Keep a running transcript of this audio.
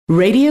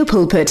Radio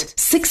Pulpit,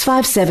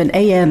 657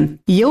 AM,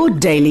 your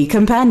daily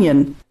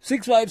companion.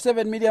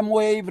 657 medium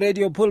wave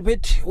Radio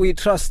Pulpit. We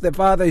trust the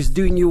Father is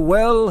doing you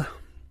well,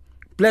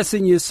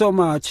 blessing you so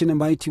much in a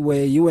mighty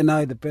way. You and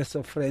I, the best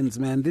of friends,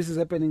 man. This is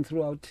happening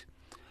throughout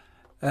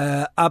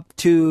up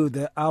to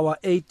the hour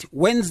 8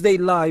 Wednesday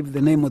live,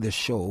 the name of the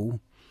show.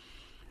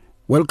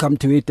 Welcome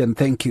to it and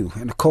thank you.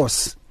 And of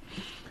course,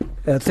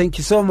 thank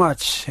you so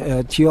much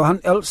to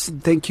Johan Elson.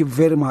 Thank you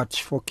very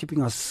much for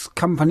keeping us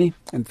company.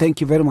 And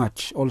thank you very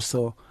much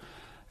also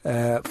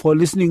for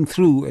listening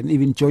through and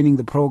even joining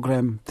the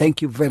program.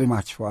 Thank you very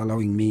much for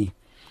allowing me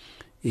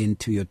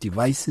into your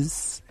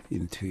devices,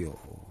 into your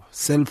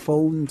cell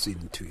phones,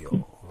 into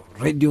your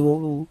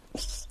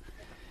radios,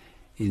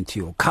 into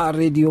your car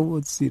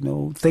radios, you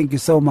know. Thank you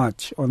so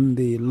much on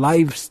the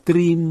live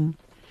stream,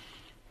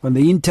 on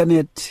the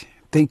internet.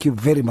 Thank you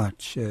very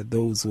much,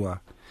 those who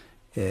are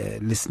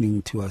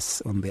listening to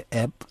us on the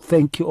app.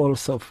 Thank you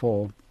also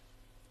for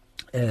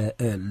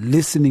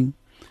listening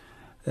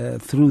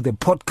through the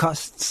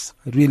podcasts.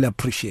 I really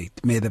appreciate.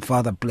 May the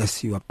Father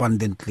bless you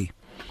abundantly.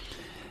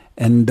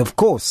 And of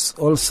course,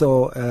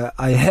 also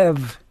I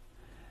have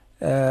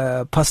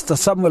Pastor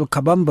Samuel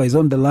Kabamba is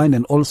on the line,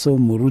 and also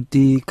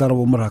Muruti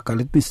Karabomraka.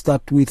 Let me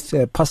start with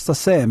Pastor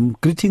Sam.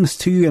 Greetings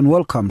to you and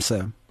welcome,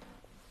 sir.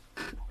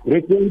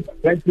 Greetings.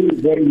 Thank you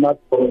very much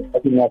for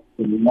having us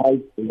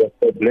tonight. We are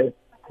so blessed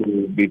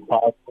to be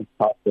part of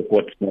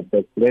what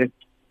place.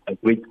 I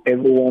greet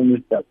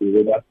everyone that is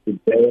with us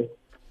today.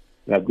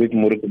 I greet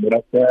Muruti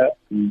Muraka.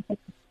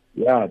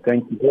 Yeah,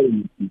 thank you very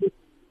much.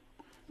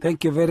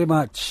 Thank you very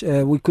much.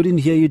 We couldn't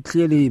hear you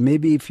clearly.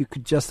 Maybe if you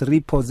could just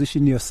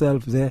reposition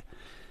yourself there.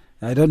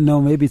 I don't know.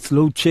 Maybe it's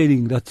load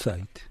shedding that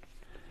side.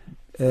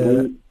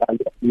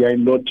 We are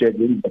in load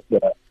shedding,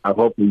 but I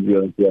hope we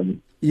will hear me.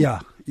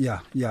 Yeah.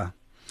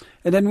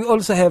 And then we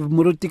also have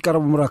Muruti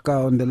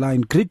Karabomraka on the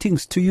line.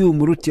 Greetings to you,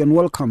 Muruti, and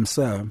welcome,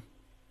 sir.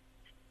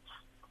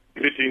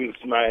 Greetings,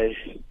 my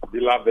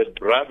beloved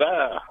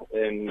brother,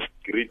 and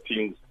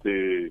greetings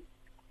to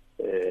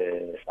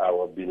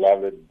our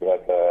beloved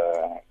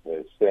brother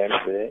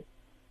Sembe,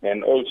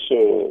 and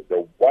also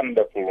the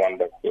wonderful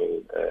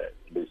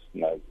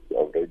listeners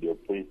of Radio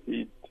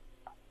Pulpit.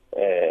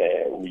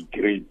 We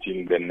greet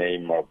in the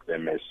name of the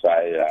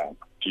Messiah,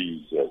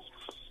 Jesus.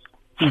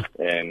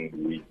 And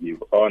we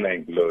give honor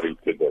and glory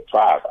to the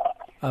Father.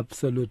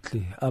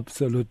 Absolutely.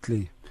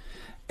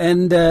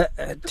 And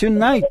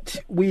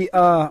tonight we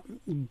are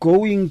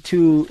going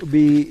to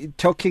be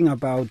talking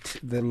about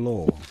the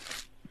law.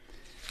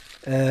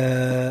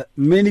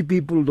 Many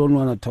people don't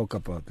want to talk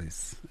about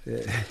this.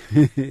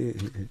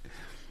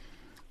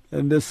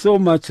 And there's so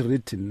much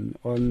written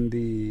on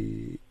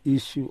the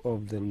issue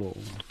of the law.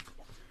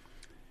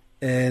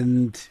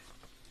 And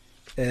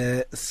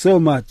so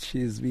much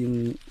is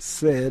being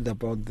said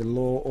about the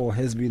law, or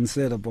has been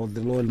said about the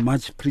law, and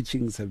much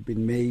preachings have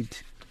been made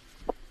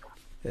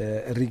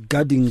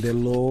regarding the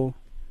law,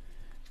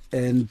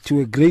 and to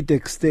a great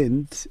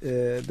extent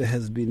there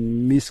has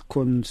been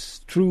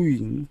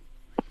misconstruing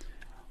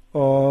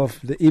of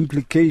the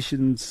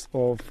implications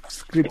of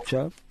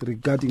Scripture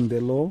regarding the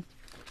law,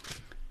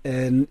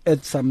 and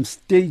at some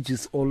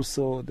stages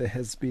also there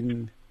has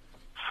been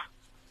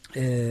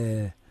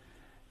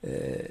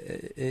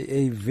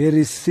a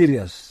very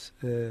serious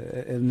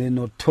and a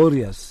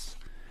notorious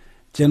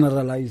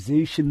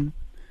generalization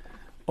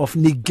of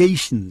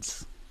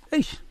negations.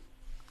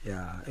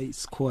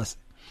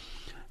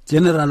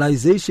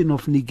 Generalization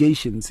of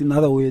negations. In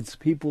other words,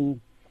 people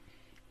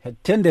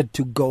had tended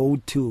to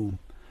go to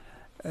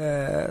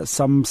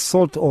some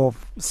sort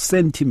of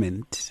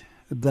sentiment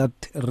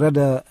that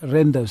rather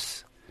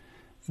renders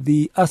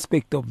the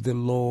aspect of the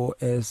law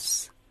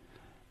as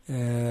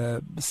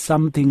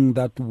something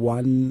that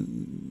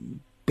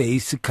one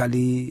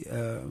basically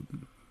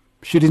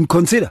shouldn't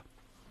consider.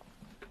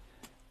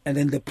 And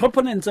then the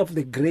proponents of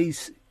the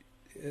grace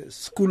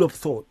school of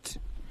thought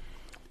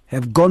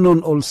have gone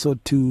on also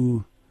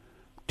to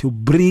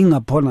bring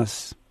upon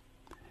us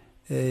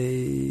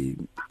a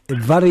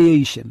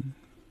variation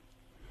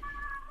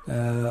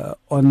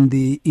on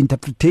the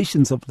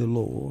interpretations of the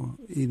law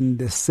in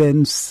the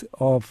sense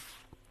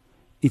of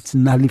its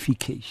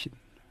nullification.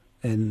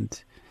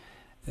 And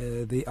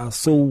they are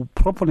so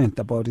proponent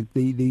about it.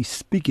 They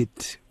speak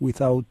it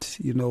without,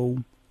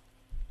 even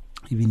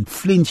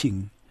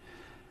flinching,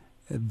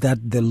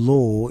 that the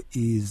law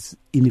is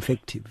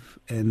ineffective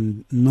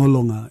and no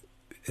longer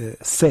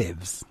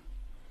serves.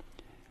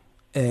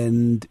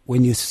 And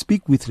when you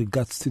speak with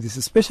regards to this,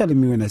 especially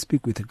me when I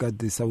speak with regard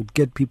to this, I would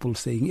get people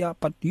saying, yeah,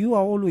 but you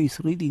are always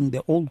reading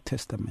the Old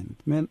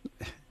Testament, man.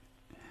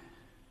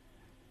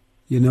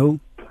 And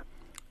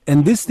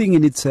this thing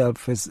in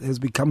itself has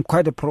become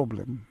quite a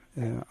problem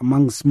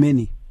amongst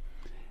many.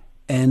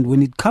 And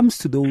when it comes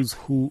to those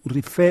who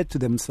refer to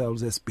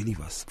themselves as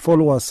believers,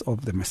 followers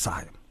of the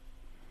Messiah,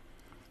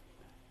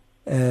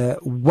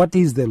 what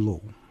is the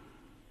law?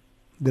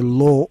 The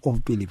law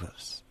of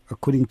believers,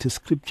 according to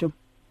Scripture.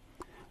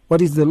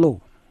 What is the law?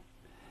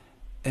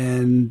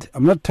 And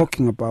I'm not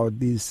talking about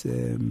these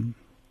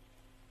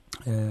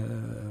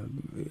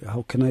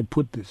how can I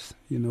put this?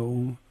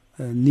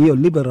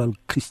 Neoliberal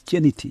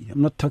Christianity.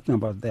 I'm not talking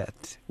about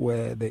that,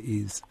 where there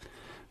is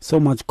so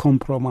much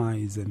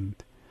compromise and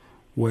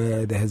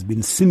where there has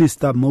been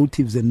sinister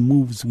motives and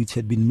moves which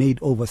had been made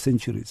over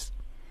centuries,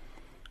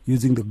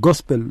 using the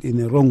gospel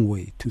in a wrong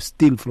way to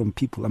steal from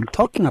people. I'm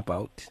talking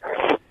about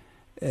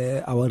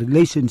our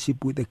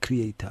relationship with the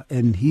Creator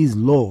and His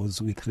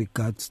laws with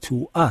regards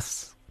to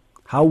us,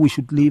 how we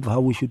should live,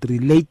 how we should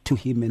relate to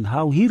Him, and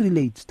how He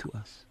relates to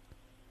us.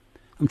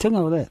 I'm talking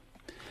about that.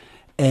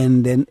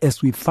 And then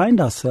as we find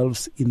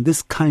ourselves in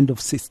this kind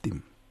of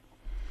system,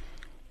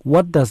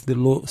 what does the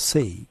law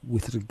say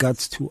with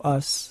regards to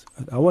us,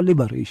 our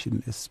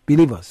liberation as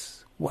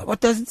believers? What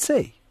does it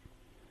say?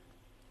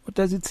 What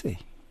does it say?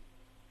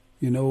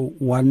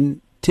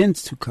 One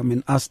tends to come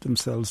and ask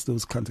themselves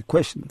those kinds of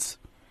questions.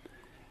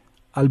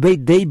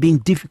 Albeit they being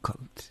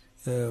difficult,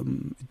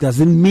 it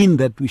doesn't mean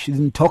that we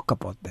shouldn't talk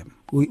about them.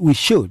 We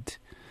should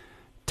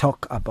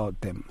talk about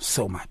them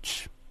so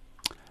much.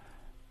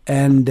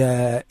 And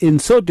in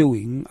so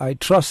doing, I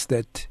trust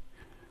that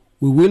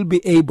we will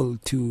be able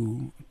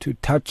to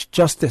touch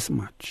just as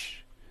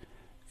much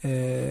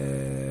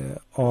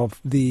of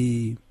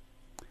the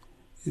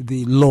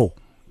law,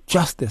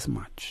 just as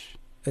much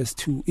as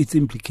to its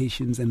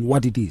implications and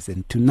what it is.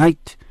 And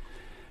tonight,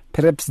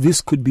 perhaps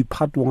this could be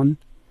part one.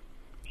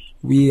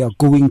 We are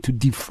going to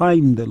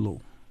define the law.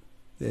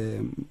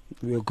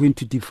 We are going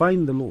to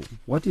define the law.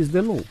 What is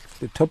the law?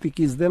 The topic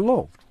is the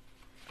law.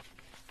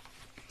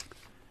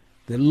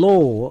 The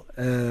law,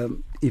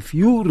 if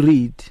you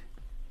read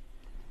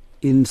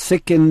in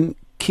 2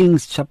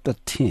 Kings chapter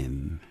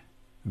 10,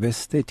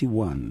 verse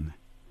 31,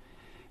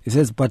 it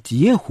says, "But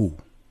Jehu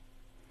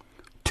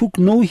took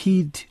no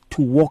heed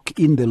to walk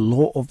in the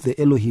law of the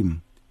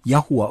Elohim,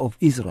 Yahuwah of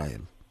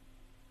Israel,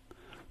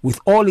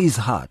 with all his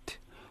heart,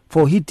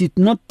 for he did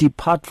not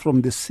depart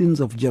from the sins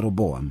of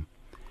Jeroboam,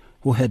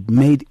 who had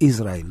made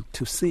Israel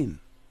to sin."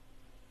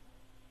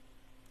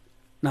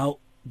 Now,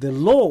 the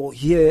law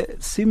here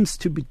seems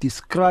to be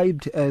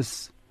described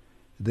as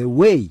the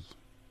way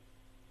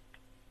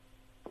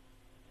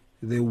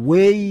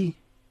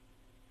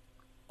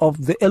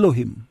of the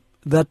Elohim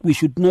that we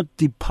should not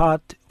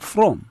depart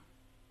from.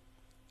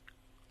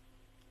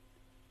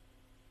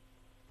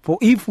 For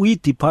if we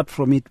depart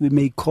from it, we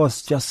may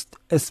cause just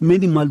as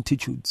many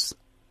multitudes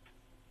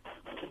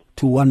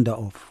to wander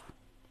off.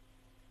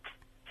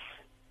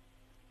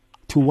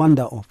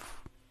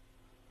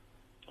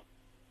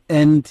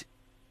 And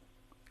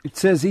it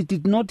says he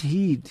did not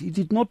heed, he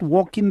did not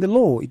walk in the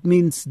law. It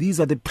means these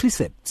are the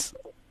precepts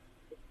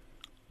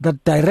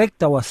that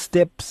direct our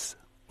steps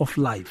of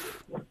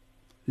life,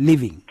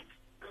 living,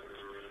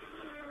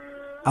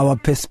 our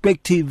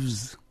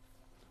perspectives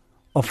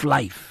of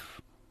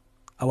life,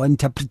 our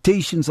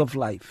interpretations of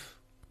life,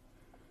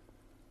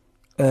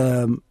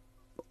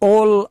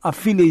 all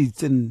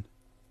affiliates and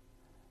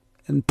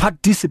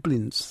part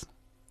disciplines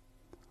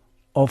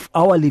of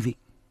our living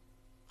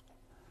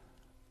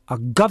are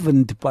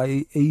governed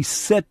by a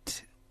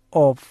set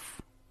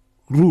of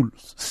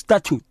rules,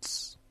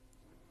 statutes,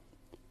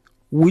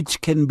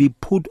 which can be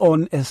put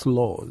on as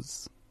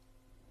laws,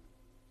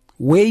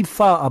 way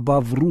far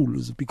above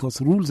rules,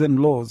 because rules and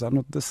laws are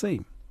not the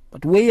same,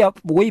 but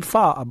way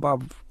far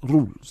above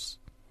rules.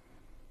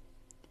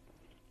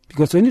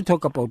 Because when you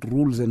talk about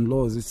rules and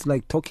laws, it's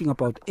like talking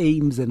about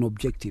aims and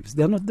objectives.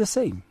 They're not the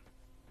same.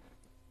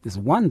 There's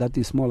one that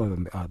is smaller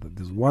than the other.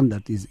 There's one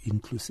that is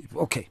inclusive.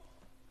 Okay.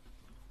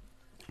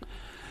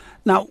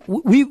 Now,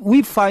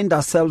 we find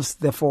ourselves,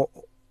 therefore,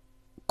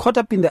 caught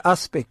up in the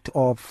aspect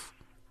of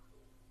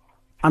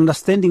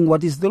understanding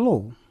what is the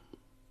law.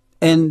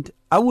 And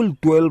I will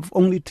dwell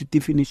only to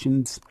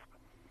definitions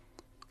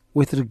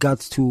with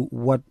regards to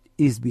what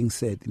is being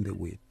said in the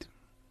word.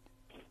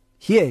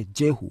 Here,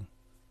 Jehu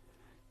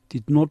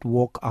did not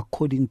walk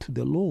according to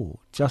the law,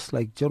 just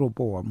like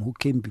Jeroboam, who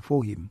came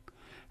before him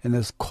and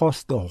has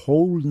caused the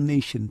whole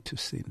nation to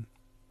sin.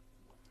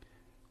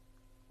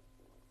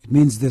 It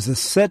means there's a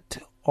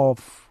set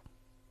of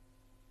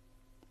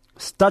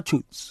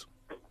statutes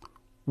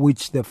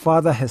which the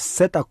Father has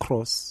set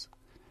across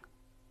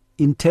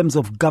in terms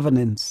of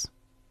governance,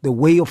 the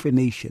way of a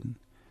nation,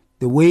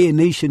 the way a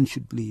nation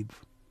should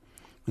live,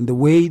 and the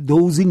way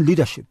those in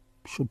leadership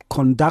should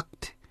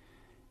conduct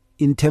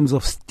in terms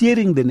of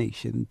steering the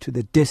nation to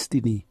the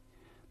destiny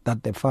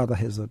that the Father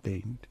has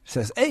ordained. It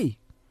says, hey,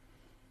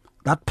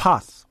 that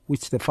path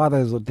which the Father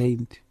has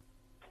ordained,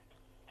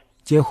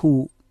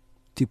 Jehu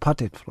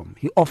departed from.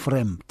 He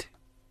off-ramped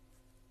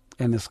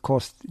and has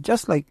caused,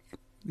 just like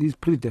his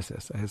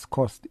predecessor, has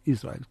caused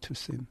Israel to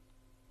sin.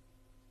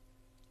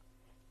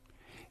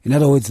 In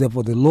other words,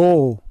 therefore, the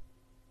law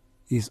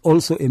is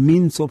also a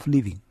means of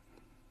living,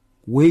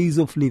 ways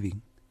of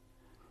living,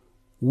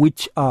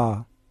 which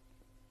are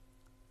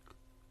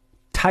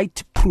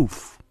tight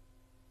proof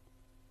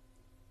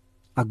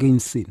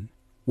against sin.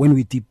 When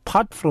we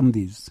depart from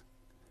these,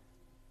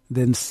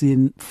 then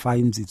sin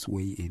finds its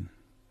way in.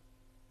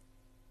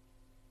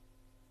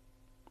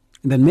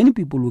 And then many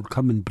people would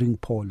come and bring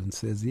Paul and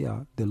says,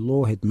 yeah, the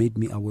law had made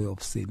me aware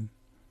of sin.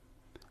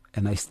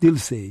 And I still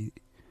say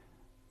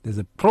there's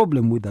a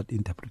problem with that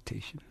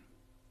interpretation.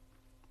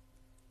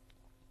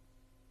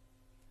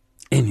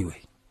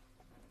 Anyway,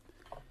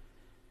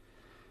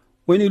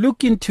 when you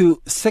look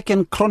into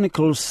 2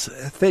 Chronicles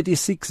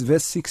 36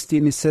 verse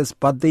 16, it says,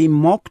 but they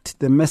mocked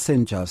the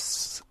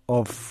messengers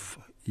of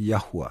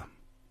Yahuwah,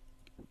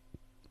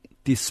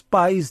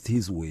 despised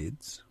his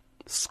words,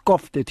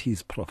 scoffed at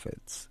his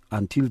prophets,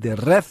 until the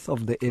wrath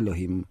of the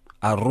Elohim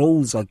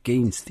arose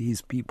against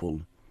his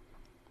people,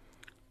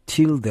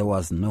 till there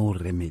was no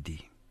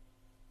remedy.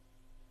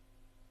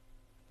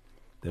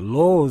 The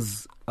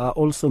laws are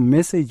also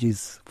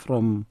messages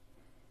from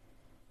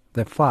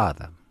the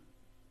Father,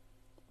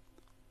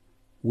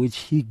 which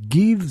he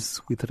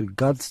gives with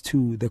regards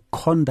to the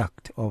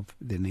conduct of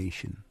the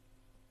nation.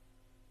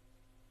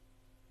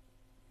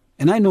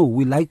 And I know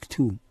we like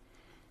to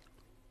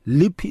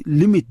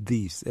limit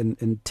these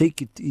and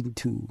take it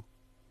into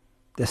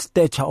the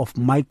stature of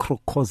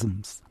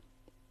microcosms,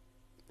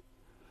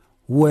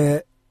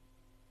 where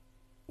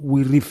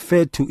we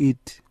refer to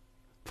it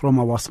from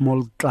our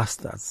small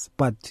clusters.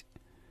 But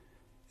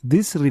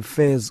this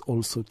refers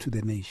also to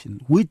the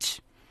nation,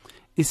 which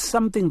is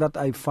something that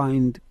I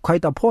find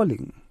quite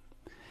appalling,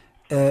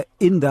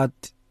 in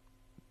that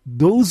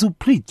those who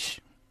preach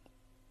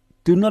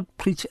do not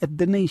preach at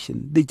the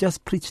nation. They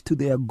just preach to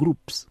their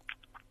groups.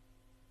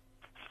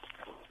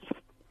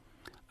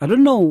 I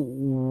don't know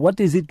what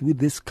is it with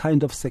this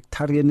kind of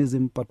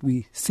sectarianism, but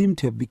we seem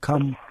to have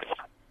become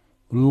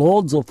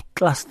lords of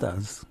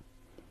clusters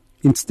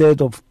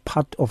instead of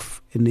part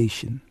of a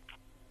nation.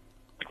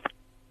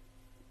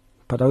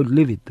 But I would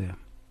leave it there.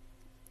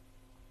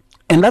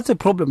 And that's a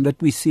problem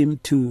that we seem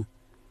to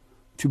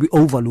be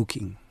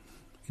overlooking.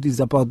 It is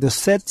about the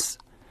sets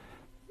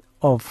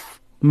of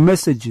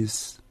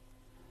messages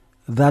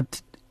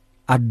that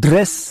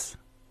address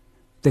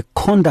the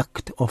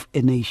conduct of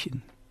a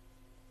nation.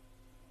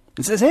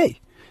 It says, hey,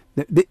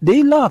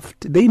 they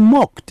laughed, they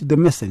mocked the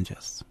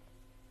messengers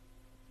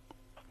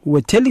who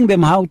were telling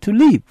them how to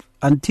live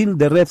until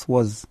the wrath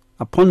was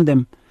upon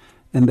them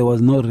and there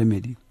was no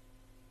remedy.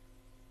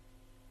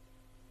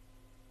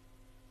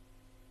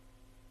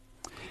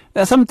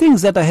 There are some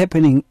things that are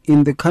happening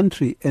in the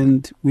country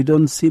and we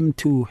don't seem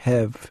to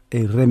have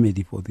a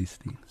remedy for these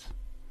things.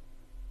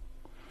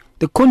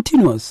 The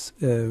continuous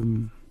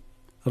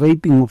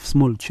raping of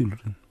small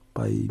children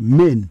by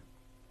men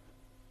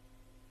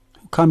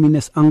who come in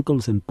as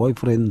uncles and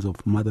boyfriends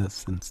of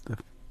mothers and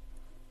stuff,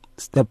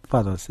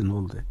 stepfathers and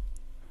all that,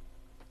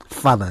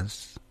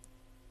 fathers,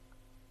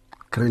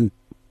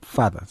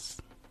 grandfathers,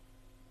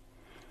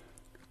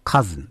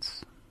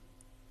 cousins.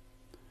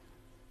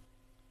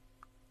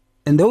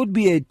 And there would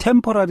be a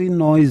temporary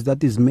noise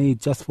that is made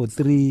just for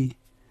 3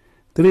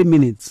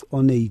 minutes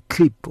on a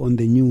clip on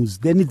the news.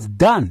 Then it's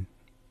done.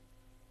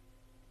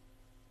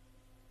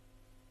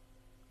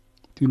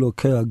 It will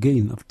occur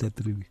again after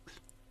 3 weeks.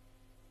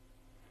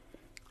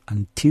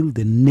 Until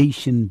the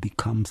nation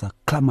becomes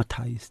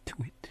acclimatized to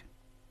it.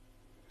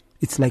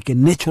 It's like a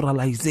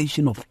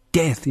naturalization of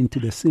death into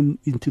the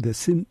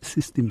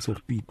systems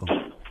of people.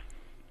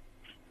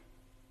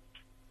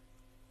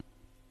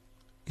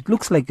 It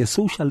looks like a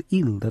social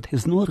ill that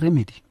has no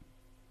remedy.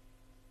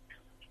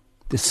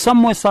 There's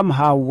somewhere,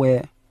 somehow,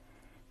 where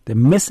the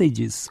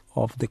messages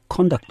of the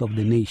conduct of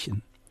the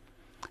nation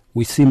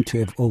we seem to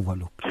have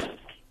overlooked.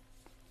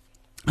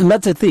 And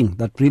that's a thing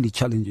that really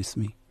challenges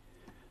me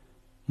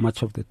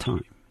much of the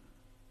time.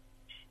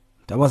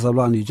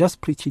 Tawazalwan, you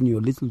just preach in your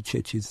little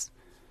churches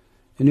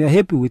and you're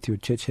happy with your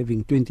church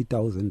having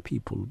 20,000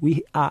 people.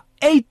 We are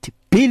 8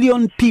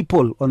 billion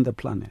people on the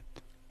planet.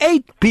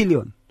 8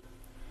 billion.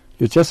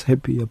 You're just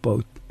happy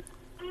about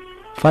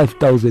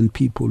 5,000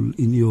 people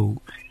in your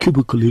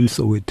cubicle in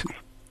Soweto.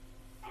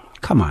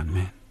 Come on,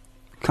 man.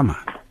 Come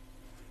on.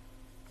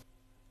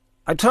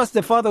 I trust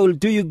the Father will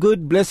do you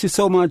good. Bless you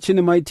so much in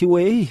a mighty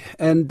way.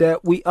 And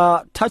we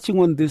are touching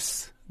on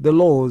this, the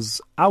laws.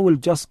 I will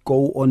just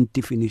go on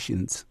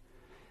definitions.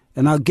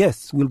 And our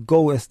guests will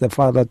go as the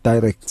Father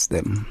directs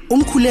them.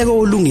 Umkhuleko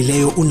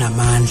olungileyo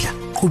unamandla.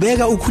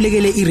 Qhubeka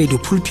ukhulekele iRadio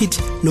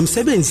Pulpit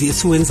nomsebenzi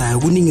esiwenzayo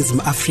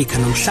kuNingizimu Afrika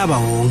nomhlaba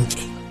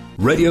wonke.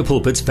 Radio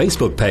Pulpit's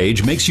Facebook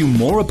page makes you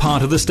more a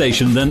part of the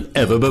station than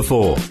ever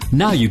before.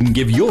 Now you can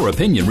give your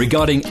opinion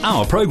regarding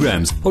our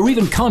programs or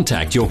even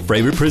contact your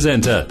favorite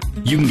presenter.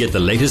 You can get the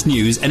latest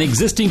news and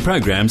existing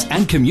programs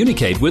and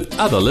communicate with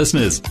other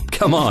listeners.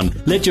 Come on,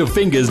 let your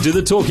fingers do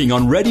the talking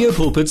on Radio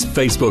Pulpit's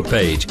Facebook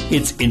page.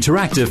 It's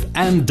interactive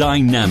and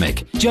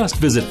dynamic. Just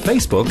visit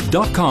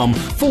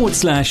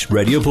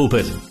facebook.com/Radio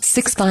Pulpit.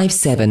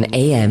 657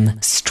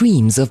 AM,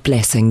 Streams of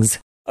Blessings.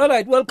 All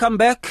right, welcome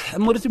back.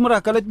 Muriti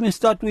Muraka, let me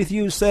start with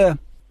you, sir.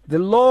 The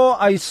law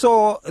I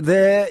saw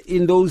there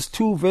in those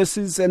 2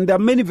 verses, and there are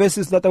many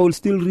verses that I will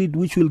still read,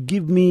 which will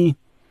give me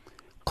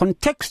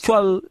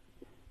contextual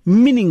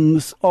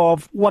meanings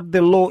of what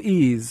the law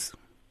is.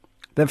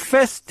 The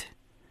first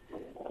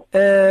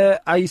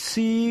I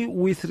see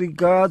with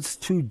regards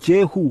to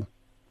Jehu,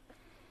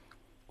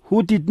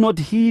 who did not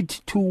heed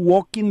to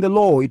walk in the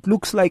law. It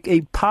looks like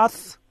a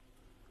path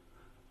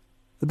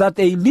that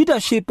a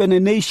leadership and a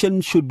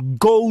nation should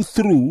go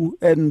through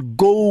and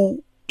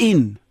go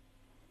in.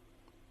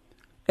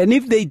 And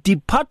if they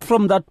depart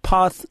from that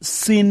path,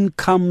 sin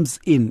comes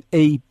in.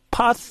 A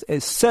path, a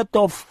set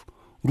of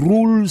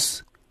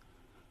rules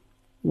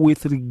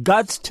with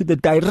regards to the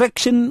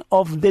direction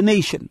of the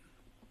nation.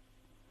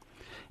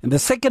 And the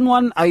second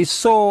one I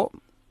saw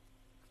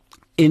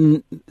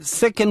in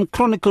 2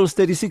 Chronicles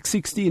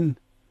 36:16,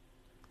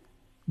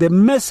 the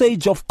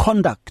message of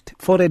conduct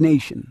for a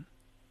nation.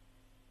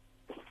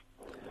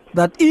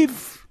 That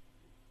if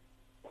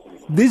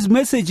these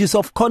messages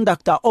of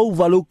conduct are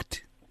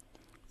overlooked,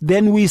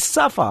 then we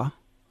suffer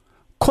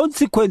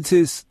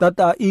consequences that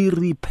are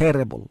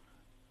irreparable.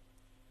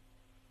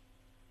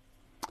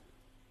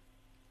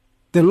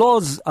 The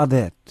laws are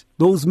that.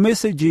 Those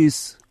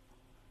messages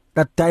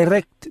that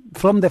direct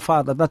from the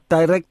Father, that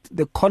direct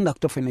the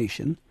conduct of a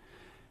nation,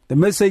 the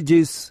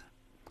messages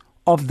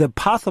of the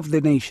path of the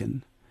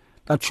nation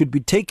that should be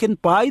taken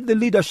by the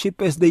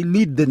leadership as they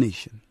lead the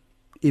nation.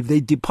 If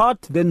they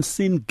depart, then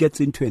sin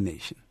gets into a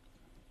nation.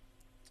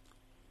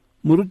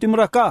 Muruti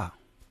Muraka.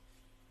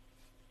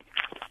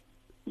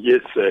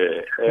 Yes,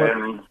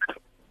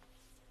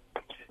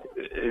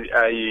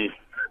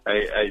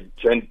 I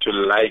tend to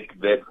like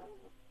that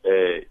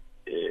a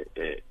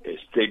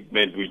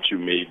statement which you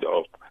made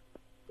of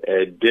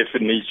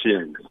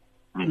definitions.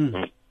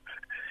 Mm-hmm.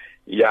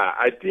 Yeah,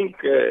 I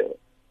think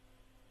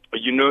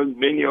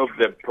many of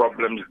the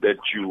problems that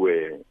you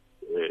were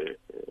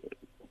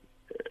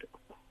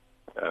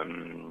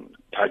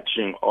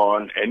touching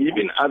on, and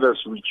even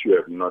others which you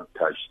have not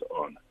touched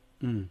on,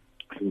 in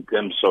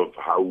terms of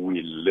how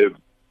we live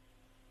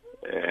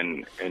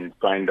and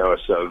find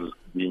ourselves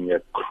being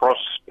at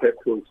cross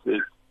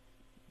purposes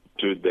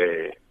to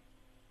the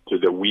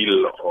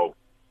will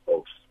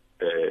of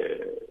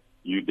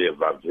Yude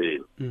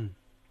Vavel,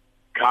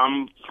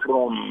 come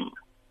from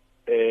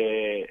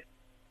a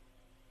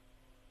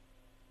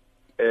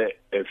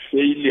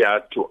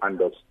failure to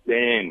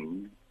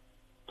understand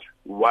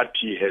what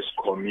he has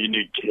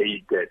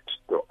communicated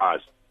to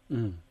us.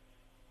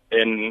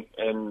 And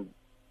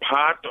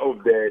part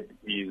of that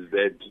is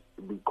that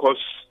because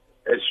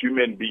as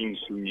human beings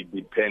we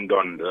depend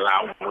on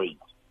language,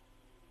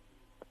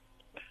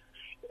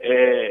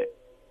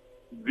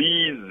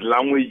 these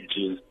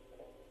languages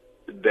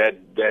that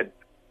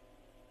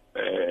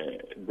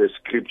the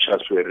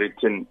scriptures were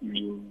written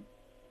in,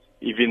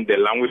 even the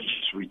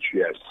languages which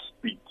we are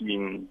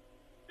speaking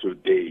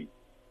today,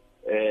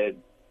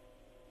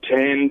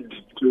 tend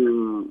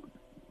to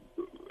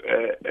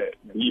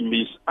be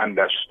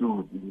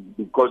misunderstood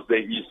because there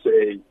is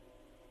a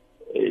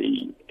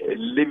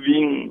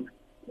living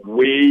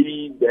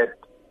way that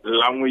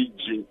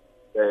language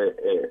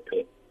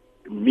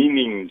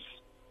meanings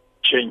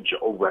change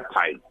over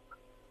time.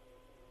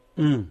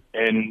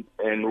 And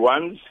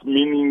once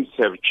meanings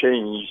have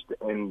changed,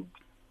 and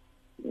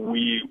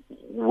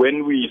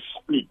when we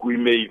speak, we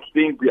may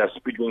think we are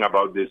speaking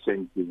about the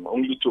same thing,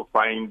 only to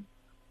find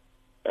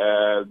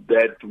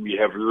that we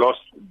have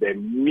lost the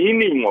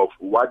meaning of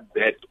what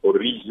that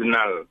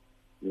original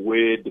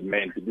word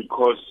meant,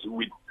 because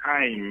with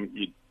time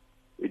it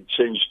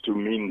changed to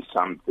mean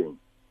something.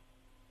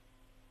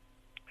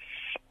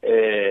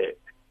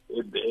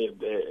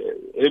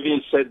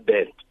 Having said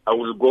that, I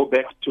will go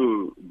back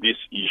to this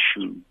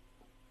issue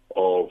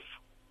of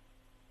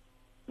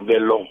the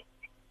law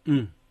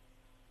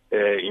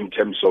in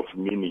terms of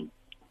meaning.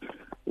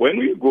 When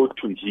we go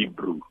to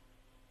Hebrew,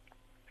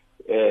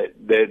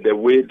 the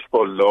word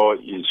for law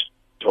is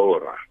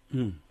Torah.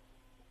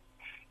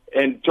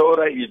 And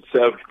Torah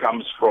itself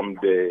comes from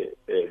the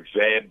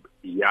verb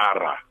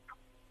yara.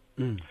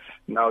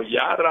 Now,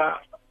 yara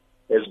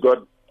has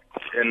got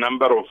a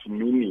number of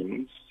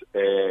meanings.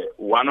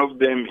 One of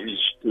them is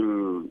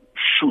to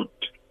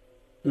shoot.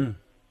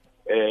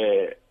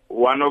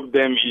 One of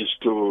them is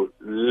to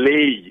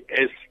lay,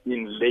 as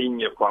in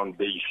laying a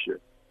foundation.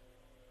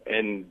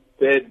 And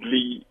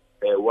thirdly,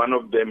 one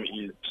of them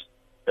is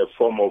a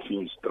form of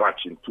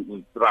instruction, to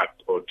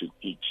instruct or to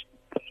teach.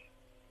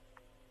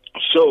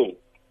 So,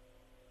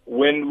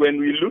 when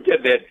we look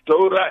at that,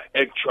 Torah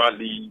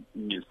actually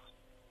is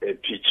a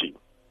teaching.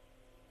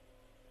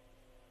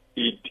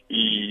 It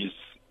is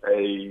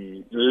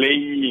a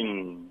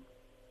laying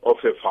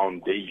of a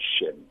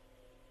foundation.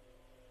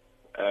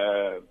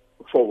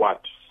 For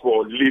what?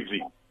 For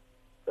living.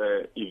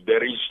 If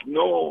there is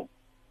no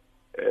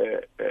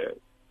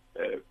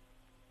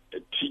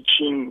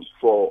teaching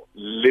for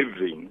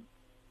living,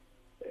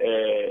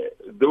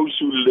 those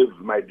who live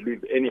might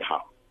live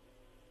anyhow.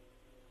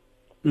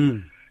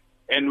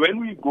 And when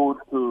we go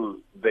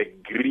to the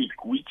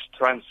Greek, which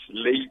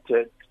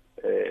translated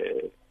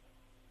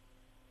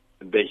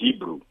the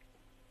Hebrew,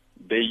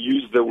 they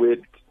use the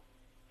word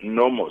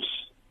nomos,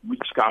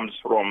 which comes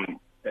from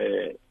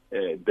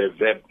the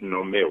verb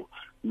nomeo.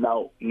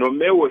 Now,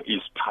 nomeo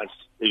is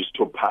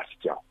to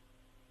pasture,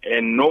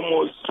 and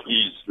nomos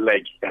is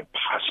like a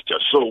pasture.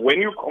 So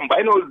when you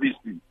combine all these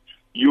things,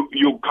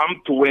 you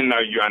come to where now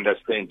you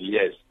understand,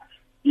 yes.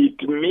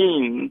 It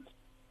means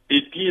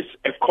it is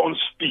a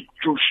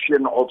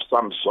constitution of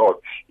some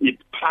sort. It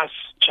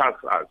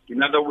pastures us.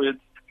 In other words,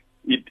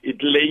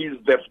 it lays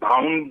the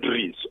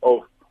boundaries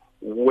of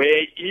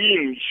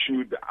wherein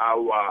should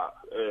our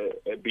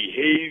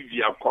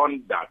behavior,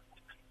 conduct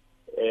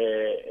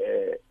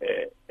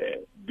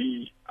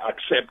be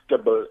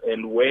acceptable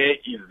and where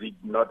is it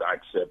not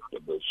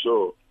acceptable.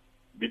 So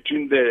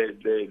between the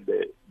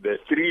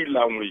three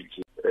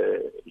languages,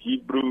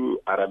 Hebrew,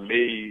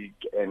 Aramaic,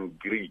 and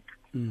Greek,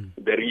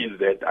 there is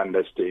that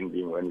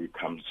understanding when it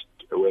comes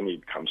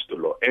to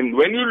law. And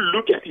when you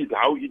look at it,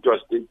 how it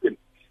was taken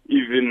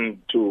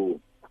even to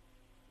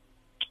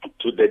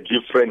the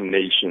different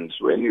nations,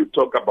 when you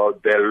talk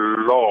about the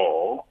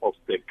law of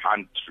the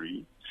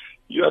country,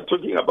 you are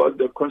talking about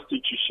the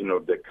constitution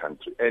of the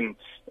country. And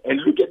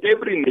look at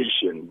every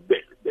nation.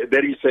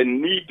 There is a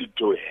need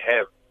to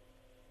have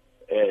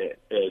a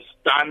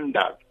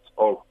standard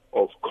of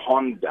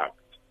conduct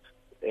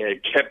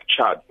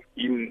captured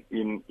in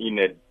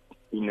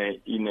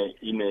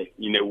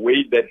a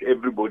way that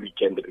everybody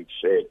can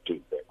refer to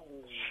them.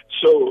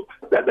 So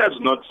that does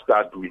not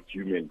start with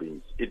human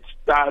beings. It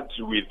starts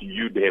with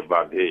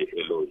Yud-Heh-Vav-Heh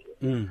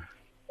Elohim.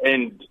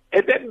 And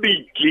at the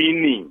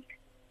beginning,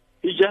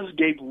 he just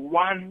gave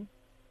one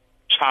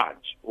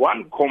charge,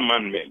 one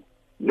commandment.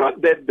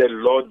 Not that the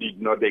law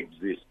did not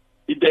exist.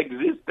 It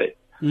existed,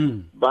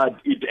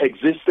 but it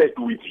existed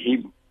with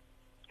him.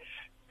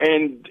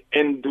 And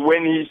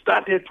when he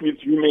started with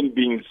human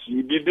beings,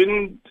 he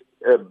didn't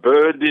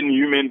burden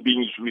human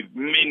beings with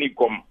many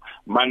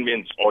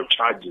commandments or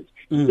charges.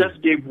 He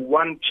just gave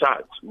one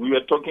charge. We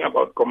were talking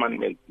about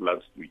commandments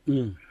last week.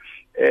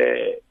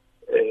 The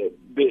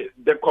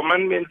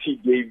commandment he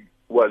gave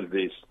was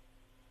this: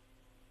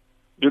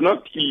 do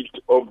not eat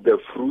of the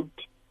fruit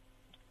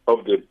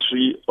of the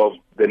tree of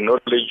the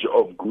knowledge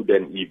of good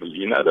and evil.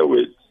 In other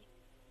words,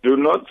 do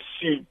not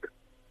seek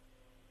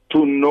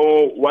to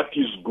know what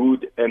is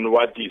good and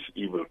what is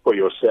evil for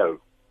yourself.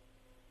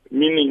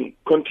 Meaning,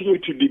 continue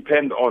to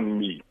depend on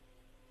me.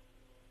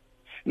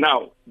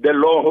 Now, the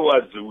law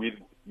was with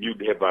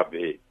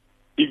Yud-Heh-Vav-Heh.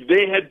 If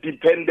they had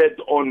depended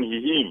on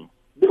him,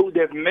 they would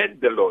have met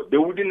the law. They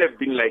wouldn't have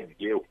been like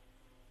Jehu.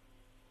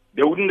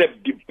 They wouldn't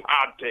have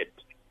departed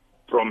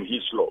from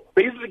his law.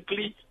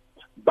 Basically,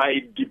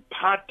 by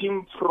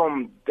departing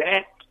from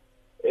that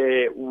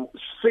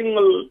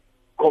single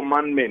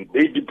commandment,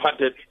 they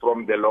departed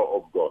from the law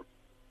of God.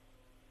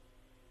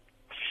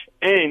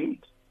 And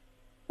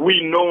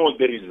we know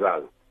the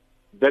result.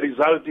 The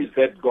result is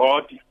that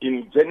God,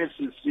 in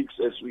Genesis 6,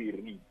 as we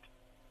read,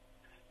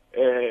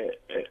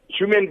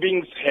 human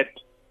beings had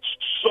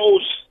so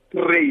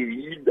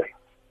strayed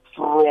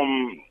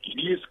from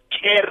his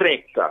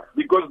character,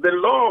 because the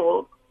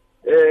law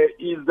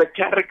is the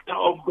character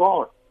of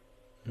God.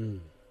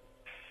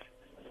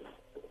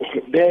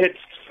 They had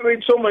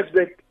strayed so much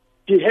that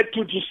he had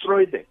to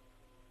destroy them.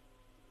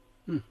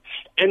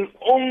 And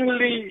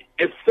only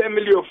a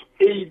family of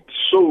 8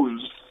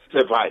 souls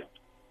survived.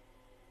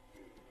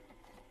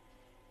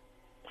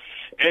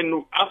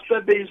 And after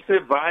they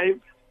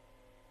survived,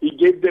 he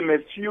gave them a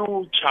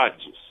few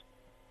charges,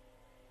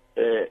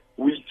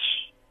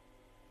 which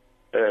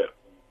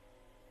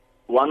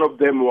one of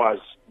them was,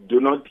 do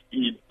not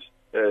eat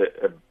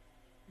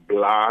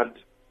blood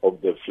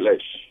of the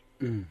flesh.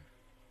 Do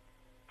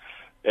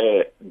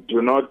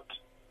not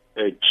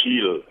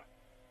kill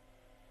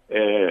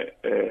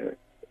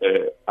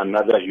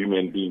another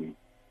human being.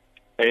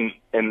 And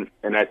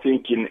I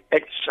think in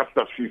Acts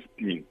chapter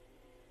 15,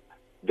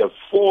 the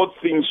 4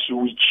 things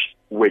which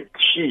were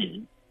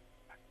key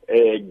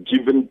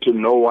given to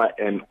Noah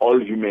and all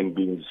human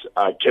beings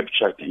are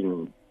captured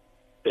in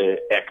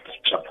Acts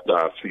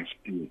chapter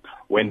 15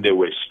 when they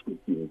were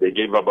speaking. They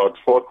gave about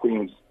 4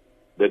 things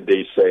that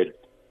they said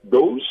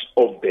those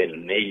of the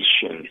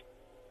nation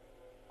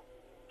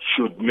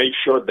should make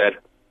sure that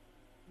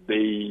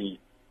they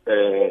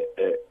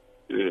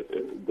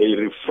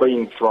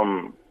refrain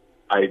from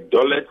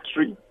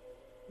idolatry,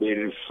 they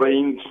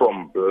refrain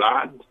from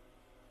blood,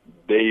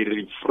 they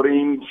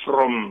refrain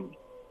from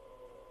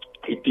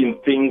eating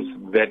things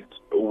that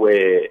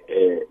were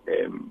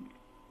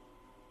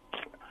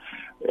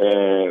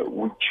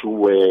which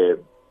were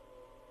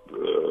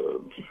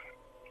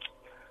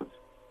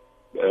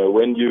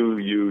when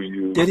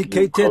you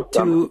dedicated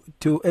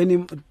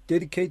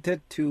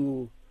dedicated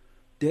to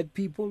dead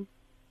people.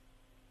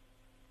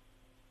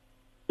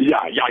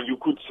 Yeah, you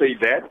could say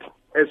that,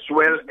 as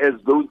well as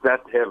those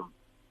that have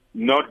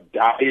not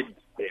died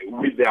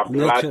with their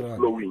blood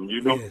flowing.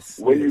 You know,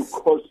 when you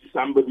cause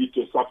somebody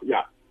to suffer,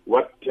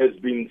 what has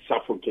been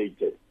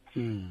suffocated,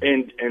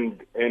 and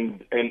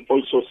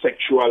also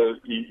sexual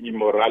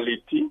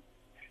immorality.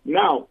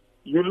 Now,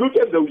 you look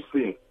at those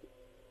things.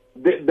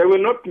 There were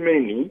not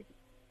many,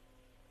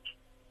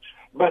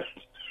 but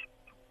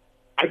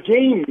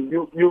again,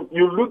 you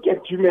look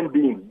at human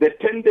beings. The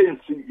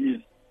tendency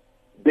is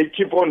they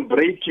keep on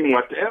breaking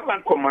whatever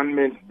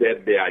commandments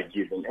that they are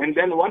given. And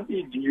then what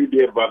did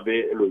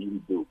Yud-Heh-Vav-Heh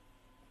Elohim do?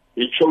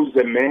 He chose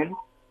a man,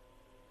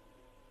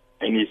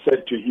 and he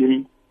said to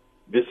him,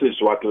 this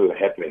is what will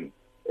happen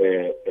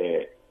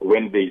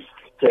when they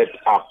set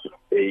up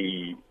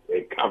a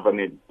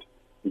covenant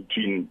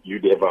between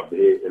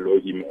Yudevavhe,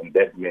 Elohim, and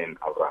that man,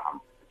 Abraham.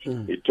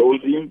 He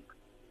told him,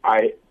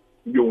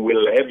 you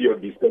will have your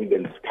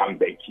descendants come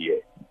back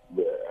here.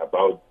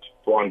 About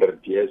 400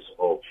 years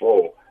or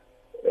 4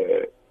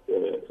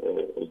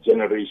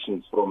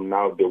 generations from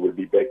now, they will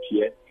be back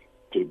here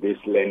to this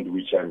land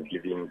which I'm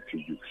giving to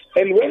you.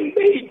 And when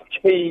they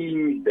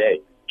came back,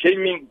 he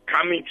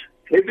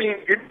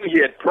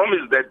had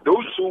promised that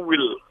those who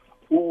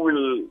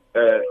will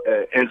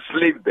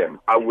enslave them,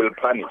 I will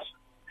punish.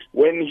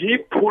 When he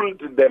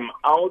pulled them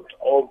out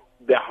of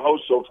the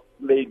house of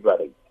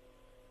slavery,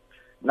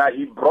 now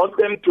he brought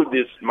them to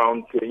this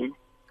mountain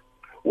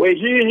where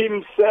he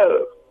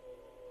himself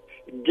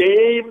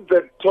gave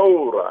the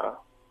Torah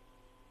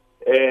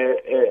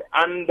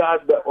under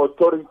the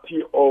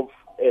authority of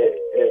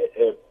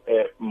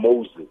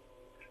Moses,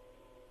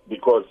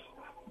 because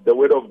the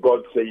word of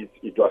God says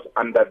it was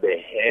under the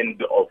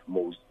hand of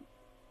Moses.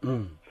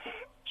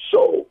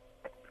 So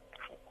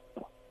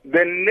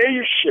the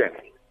nation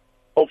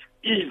of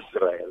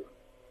Israel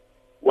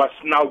was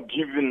now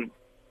given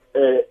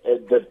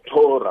the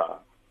Torah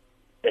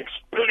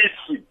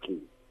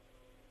explicitly,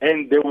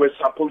 and they were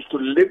supposed to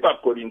live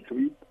according to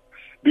it,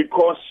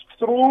 because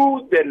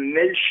through the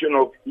nation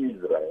of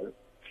Israel,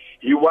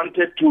 he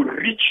wanted to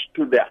reach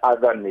to the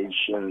other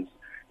nations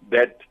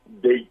that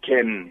they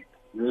can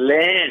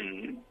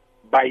learn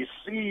by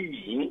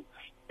seeing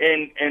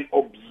and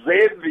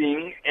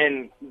observing,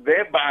 and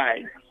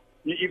thereby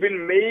he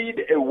even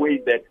made a way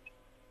that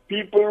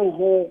people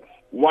who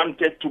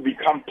wanted to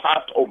become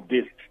part of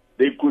this,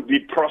 they could be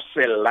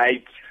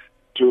proselytes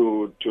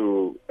to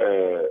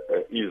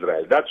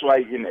Israel. That's why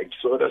in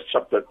Exodus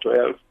chapter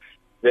 12,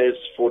 verse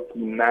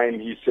 49,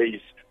 he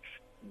says,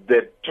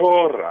 the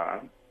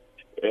Torah,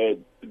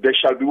 there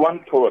shall be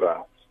one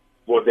Torah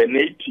for the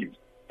native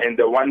and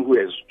the one who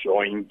has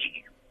joined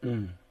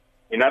you.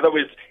 In other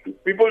words,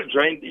 if people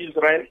joined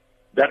Israel,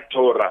 that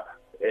Torah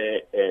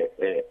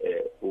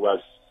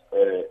was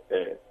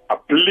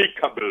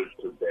applicable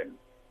to them.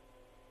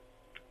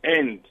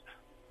 And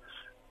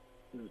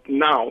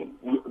now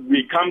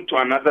we come to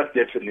another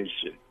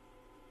definition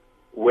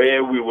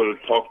where we will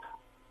talk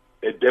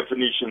a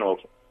definition of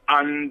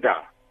under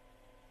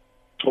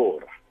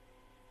Torah.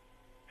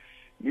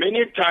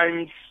 Many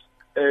times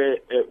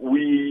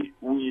we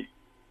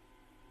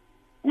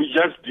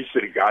just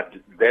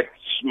disregard that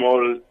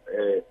small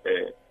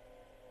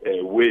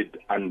word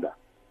under.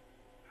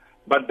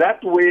 But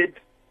that word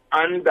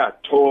under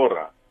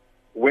Torah,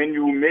 when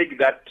you make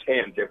that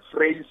term, the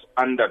phrase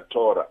under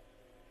Torah,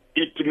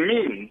 it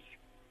means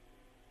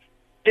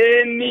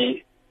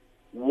any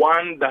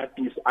one that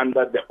is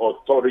under the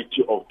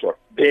authority of Torah.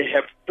 They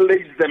have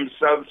placed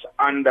themselves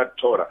under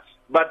Torah.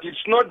 But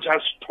it's not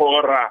just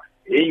Torah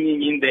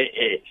hanging in the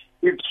air.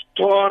 It's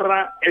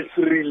Torah as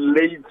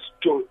relates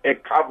to a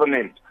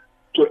covenant,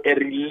 to a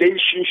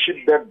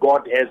relationship that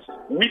God has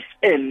with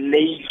a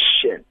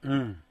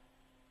nation.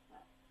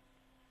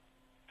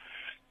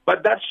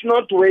 But that's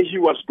not where he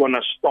was going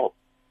to stop.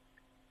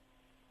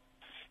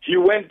 He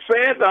went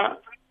further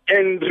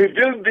and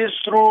revealed this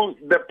through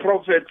the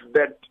prophets,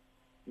 that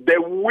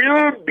there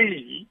will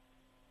be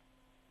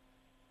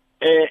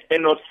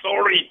an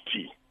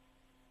authority,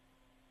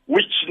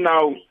 which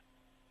now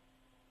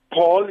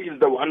Paul is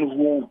the one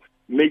who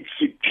makes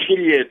it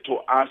clear to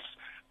us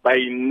by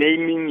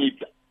naming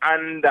it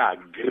under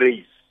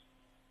grace.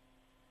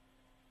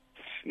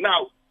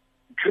 Now,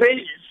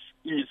 grace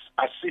is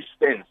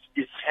assistance,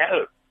 it's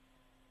help.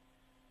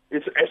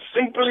 It's as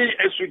simply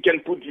as we can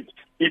put it,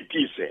 it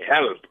is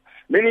help.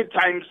 Many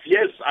times,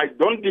 yes, I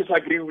don't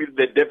disagree with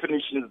the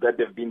definitions that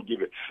have been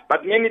given,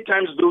 but many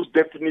times those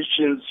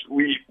definitions,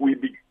 we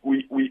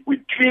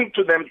cling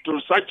to them to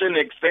such an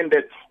extent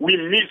that we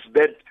miss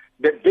that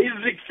the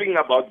basic thing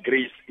about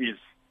grace is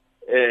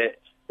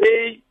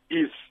A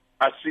is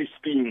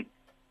assisting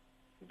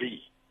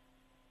B.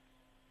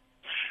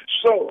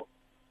 So,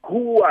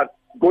 who are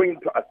going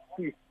to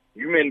assist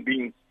human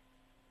beings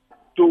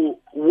to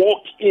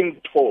walk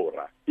in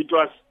Torah? It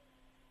was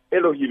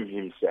Elohim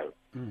himself.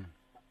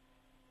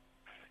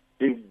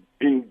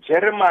 In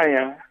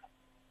Jeremiah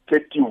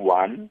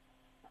 31,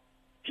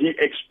 he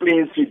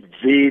explains it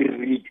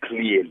very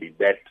clearly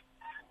that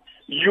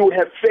you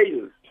have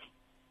failed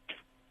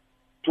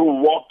to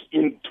walk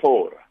in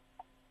Torah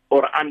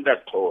or under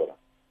Torah.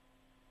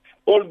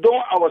 Although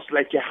I was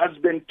like a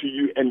husband to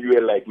you and you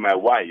were like my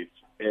wife,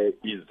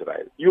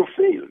 Israel, you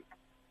failed.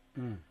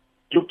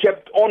 You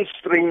kept on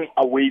straying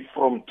away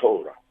from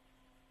Torah.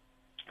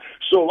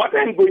 So what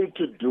I'm going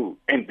to do,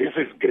 and this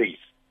is grace,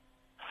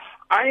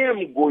 I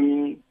am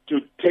going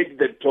to take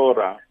the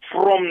Torah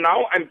from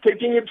now. I'm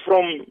taking it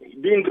from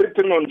being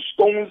written on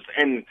stones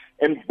and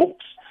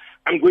books.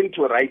 I'm going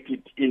to write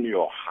it in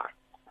your heart.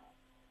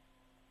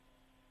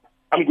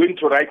 I'm going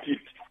to write it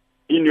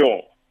in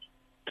your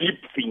deep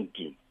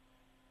thinking.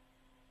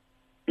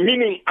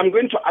 meaning I'm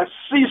going to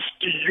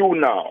assist you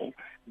now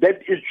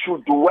that it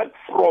should work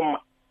from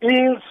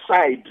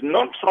inside,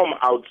 not from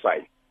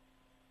outside.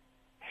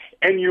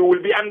 And you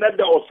will be under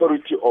the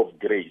authority of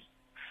grace.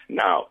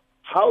 Now,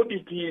 how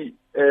did he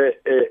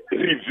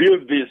reveal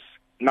this?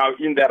 Now,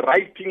 in the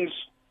writings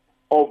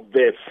of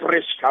the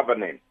fresh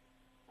covenant,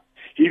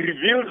 he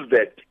reveals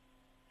that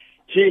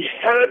he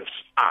helps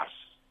us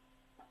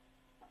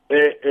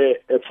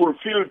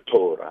fulfill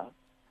Torah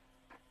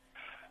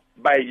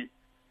by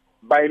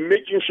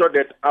making sure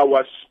that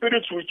our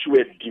spirits which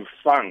were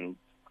defunct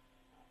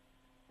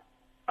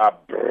are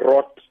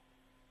brought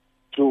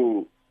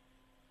to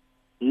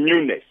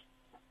newness.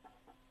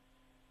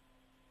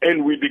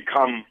 And we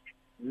become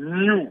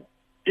new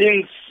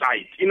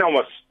inside, in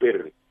our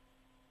spirit.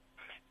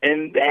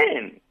 And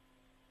then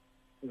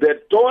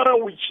the Torah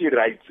which he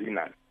writes in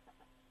us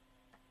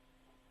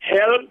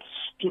helps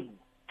to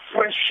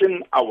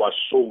freshen our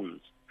souls.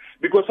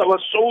 Because our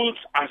souls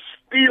are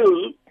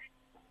still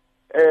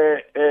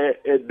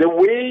the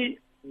way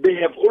they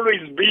have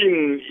always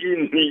been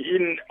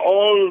in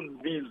all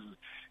these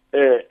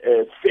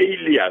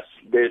failures,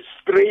 the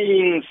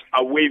strayings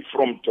away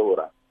from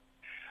Torah.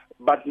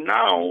 But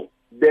now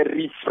the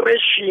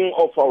refreshing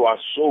of our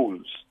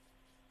souls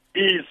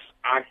is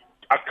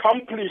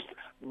accomplished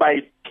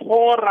by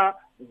Torah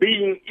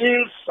being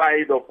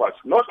inside of us,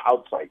 not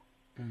outside.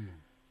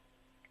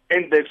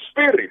 And the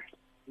Spirit,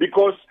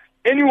 because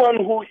anyone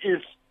who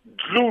is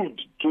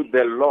glued to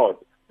the Lord,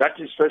 that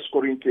is 1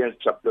 Corinthians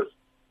chapter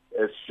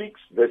 6,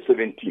 verse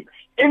 17.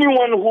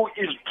 Anyone who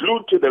is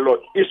glued to the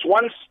Lord is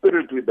one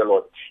spirit with the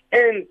Lord.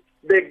 And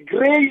the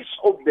grace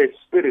of the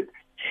Spirit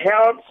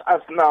helps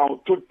us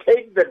now to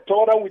take the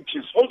Torah, which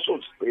is also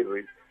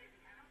spirit.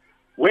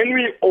 When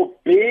we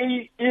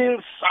obey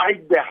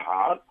inside the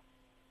heart,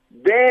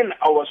 then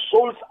our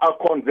souls are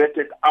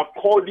converted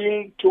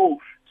according to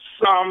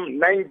Psalm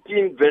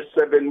 19, verse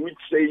 7, which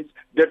says,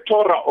 the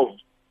Torah of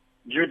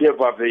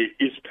Yudevave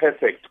is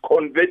perfect,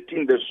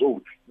 converting the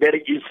soul. There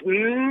is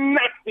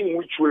nothing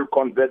which will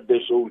convert the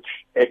soul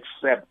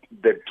except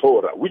the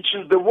Torah, which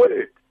is the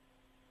word.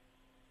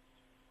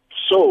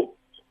 So,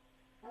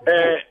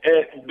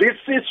 this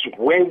is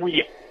where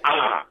we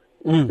are.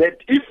 That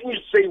if we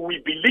say we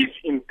believe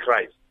in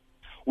Christ,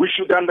 we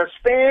should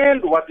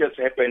understand what has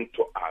happened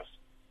to us.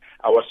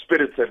 Our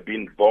spirits have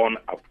been born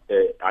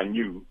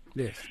anew.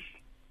 Yes.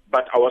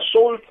 But our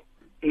souls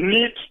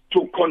need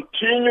to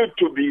continue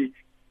to be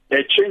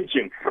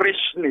changing,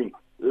 freshening,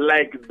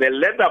 like the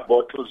leather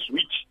bottles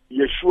which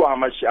Yeshua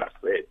HaMashiach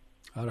said.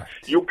 All right.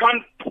 You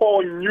can't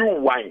pour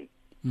new wine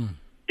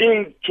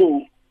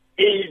into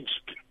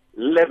aged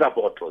leather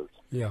bottles.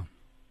 Yeah.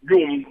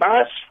 You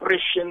must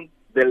freshen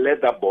the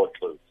leather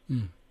bottles.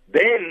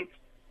 Then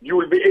you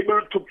will be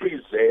able to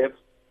preserve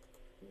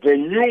the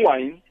new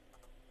wine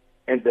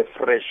and the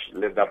fresh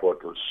leather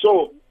bottles.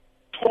 So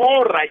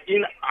Torah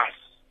in us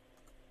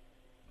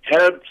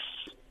helps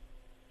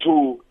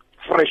to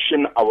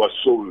freshen our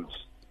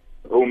souls.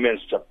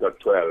 Romans chapter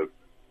 12,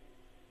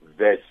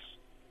 verse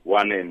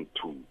 1 and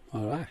 2.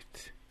 All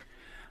right.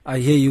 I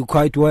hear you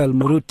quite well,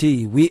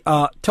 Muruti. We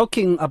are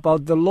talking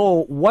about the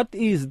law. What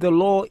is the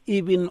law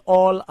even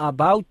all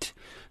about?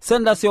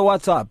 Send us your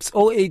WhatsApps,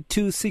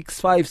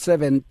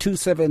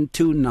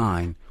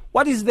 0826572729.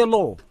 What is the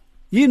law?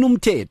 Yini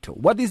umthetho?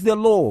 What is the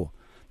law?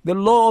 The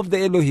law of the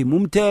Elohim,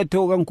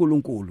 umthetho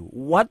kaNkulunkulu.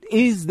 What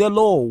is the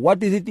law?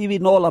 What is it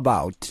even all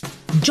about?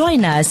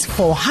 Join us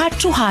for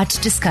heart-to-heart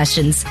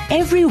discussions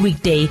every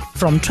weekday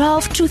from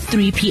 12 to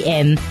 3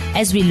 p.m.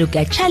 as we look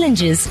at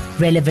challenges,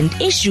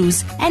 relevant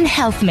issues, and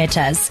health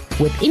matters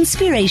with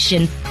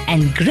inspiration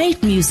and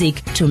great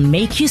music to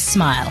make you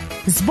smile.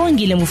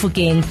 Zbongile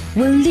Mufokeng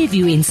will leave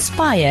you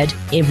inspired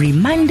every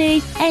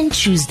Monday and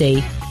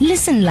Tuesday.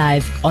 Listen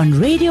live on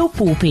Radio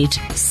Pulpit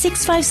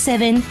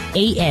 657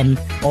 AM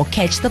or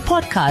catch the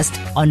podcast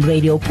on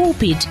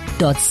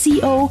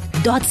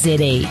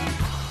radiopulpit.co.za.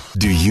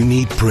 Do you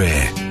need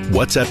prayer?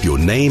 WhatsApp your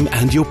name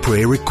and your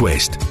prayer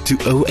request to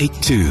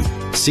 082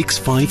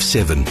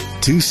 657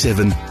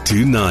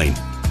 2729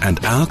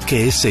 and our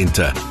care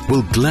center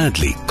will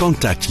gladly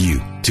contact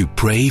you to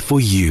pray for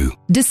you.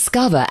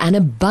 Discover an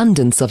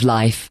abundance of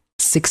life.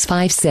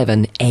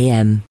 657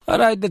 AM. All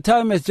right, the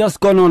time has just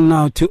gone on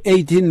now to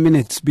 18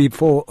 minutes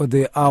before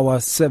the hour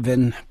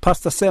 7.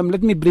 Pastor Sam,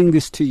 let me bring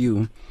this to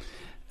you.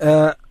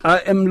 I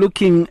am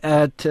looking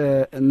at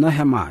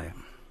Nehemiah.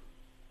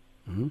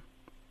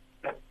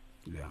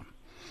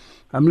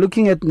 I'm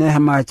looking at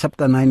Nehemiah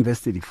chapter 9 verse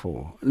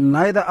 34.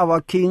 Neither our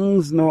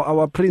kings nor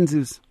our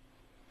princes,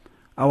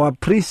 our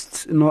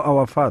priests nor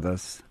our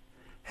fathers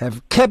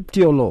have kept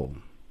your law,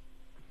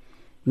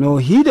 nor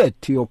heeded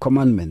your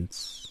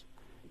commandments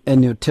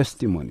and your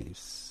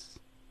testimonies,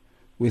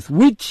 with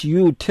which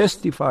you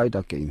testified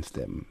against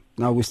them.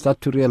 Now we start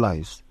to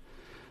realize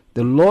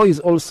the law is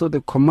also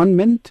the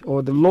commandment,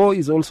 or the law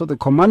is also the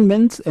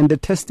commandments and the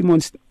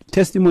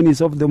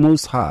testimonies of the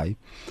Most High,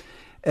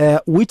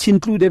 which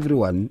include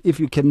everyone. If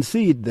you can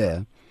see it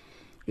there,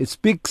 it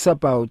speaks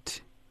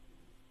about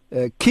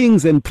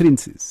kings and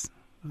princes.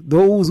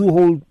 those who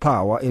hold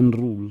power and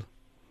rule.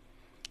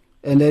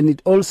 And then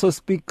it also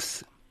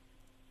speaks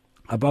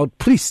about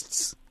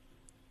priests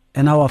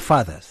and our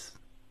fathers,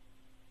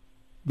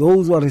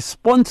 those who are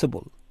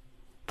responsible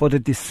for the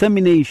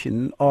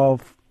dissemination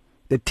of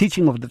the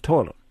teaching of the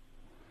Torah.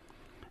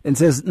 And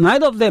says,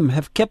 neither of them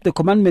have kept the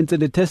commandments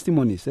and the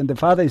testimonies, and the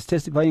Father is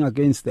testifying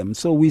against them.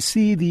 So we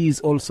see these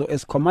also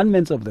as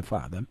commandments of the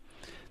Father,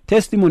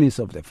 testimonies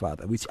of the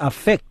Father, which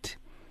affect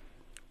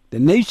the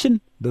nation,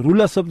 the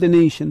rulers of the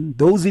nation,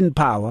 those in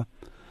power,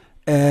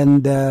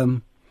 and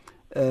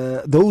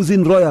those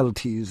in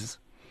royalties.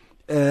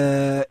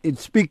 It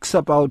speaks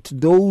about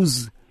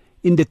those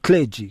in the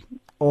clergy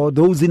or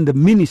those in the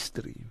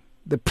ministry,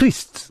 the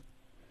priests,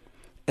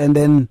 and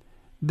then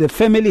the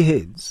family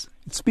heads.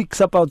 It speaks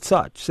about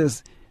such,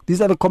 says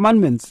these are the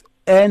commandments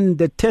and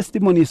the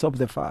testimonies of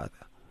the Father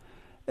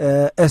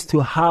as to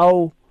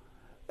how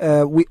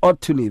we ought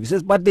to live. It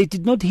says, but they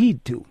did not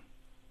heed to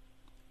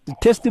the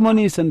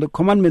testimonies and the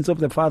commandments of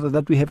the Father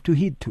that we have to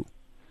heed to.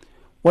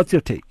 What's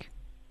your take,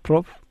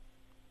 Prof?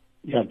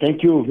 Yeah,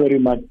 thank you very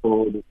much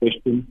for the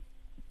question.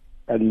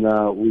 And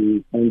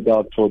we thank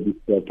God for this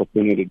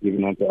opportunity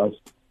given unto us.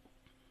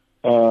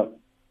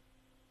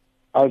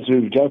 As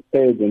we've just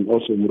said, and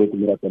also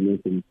Murata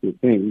mentioned two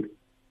things,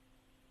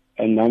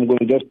 and I'm going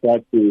to just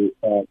start to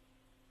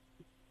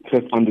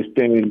first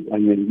understand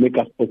and then make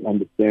us first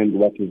understand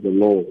what is the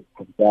law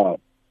of God.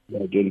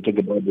 When you talk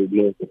about the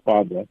law of the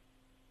Father,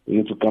 we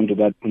need to come to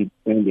that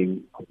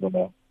understanding of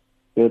so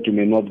that we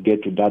may not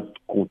get to that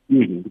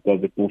confusion,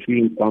 because the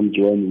confusion comes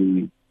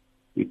when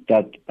we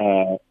start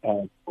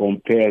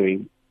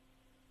comparing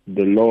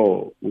the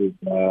law with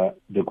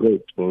the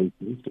grace, for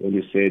instance. When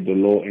you say the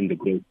law and the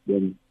grace,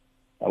 then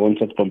when you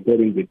start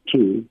comparing the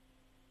two,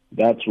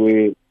 that's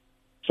where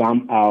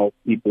somehow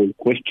people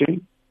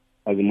question,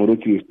 as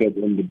Moruki said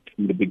in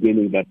the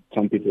beginning, that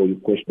some people will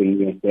question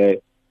you and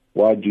say,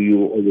 why do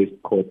you always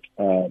quote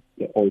the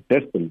Old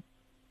Testament?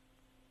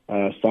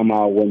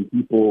 Somehow when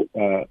people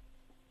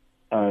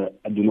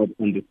do not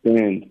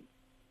understand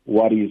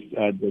what is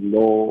the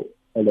law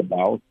all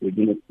about, they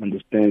do not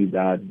understand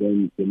that,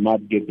 then they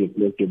might get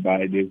reflected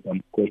by this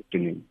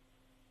questioning.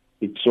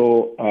 It's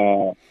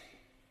so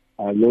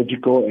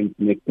logical and it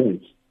makes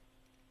sense,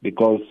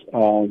 because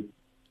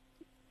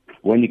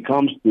when it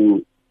comes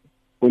to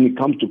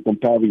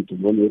comparing,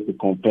 when we have to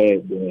compare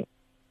the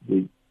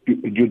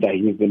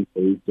Judaism, for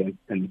instance,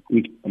 and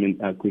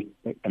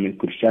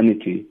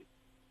Christianity,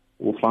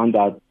 we found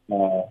that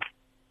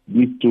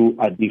these two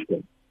are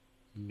different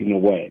in a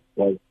way.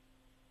 Because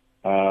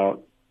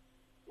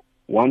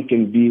one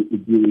can be a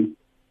Jew,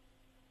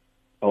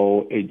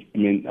 or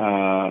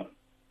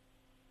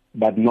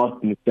but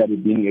not necessarily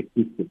being a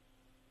Christian.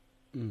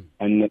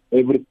 And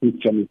every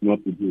Christian is not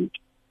a Jew.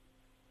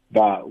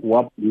 But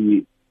what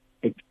we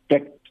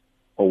expect,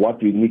 or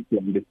what we need to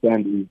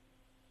understand,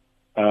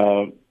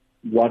 is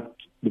what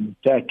the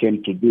Messiah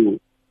came to do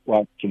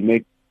was to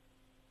make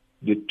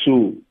the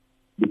two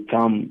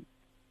become,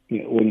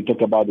 when you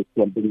talk about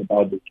something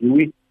about the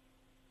Jewish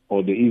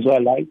or the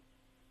Israelites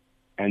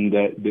and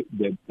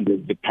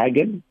the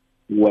pagan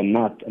who are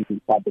not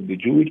part of the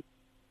Jewish,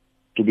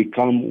 to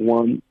become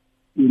one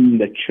in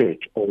the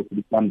church, or to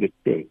become the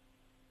church.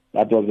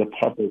 That was the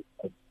purpose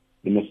of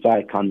the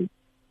Messiah coming,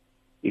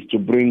 is to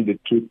bring the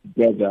two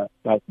together,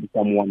 to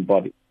become one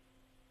body.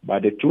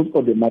 But the truth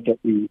of the matter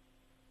is,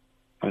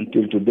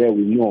 until today,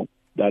 we know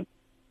that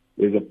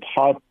there's a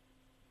part,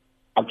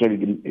 actually,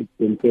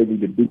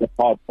 the bigger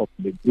part of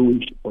the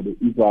Jewish or the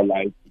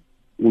Israelites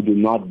who do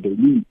not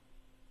believe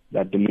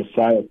that the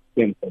Messiah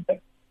came for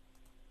them.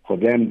 For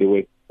them, they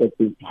were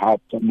expecting to have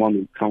someone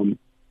who come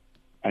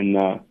and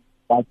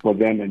fight for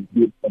them and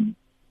give them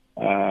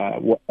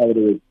whatever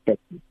they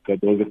expected. Because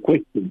there was a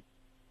question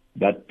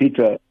that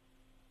Peter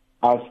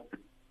asked,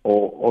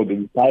 or the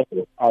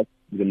disciples asked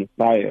the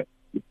Messiah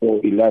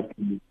before he left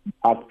in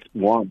Acts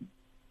 1.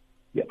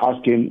 They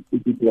asked him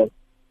if it was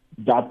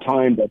that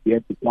time that he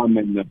had to come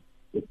and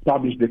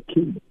establish the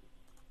kingdom.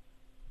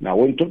 Now,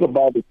 when you talk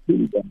about the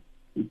kingdom,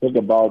 you talk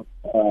about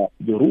the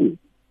rule,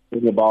 you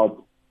talk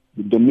about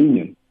the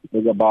dominion,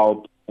 you talk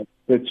about a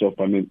set of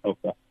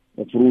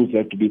rules that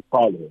have to be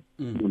followed.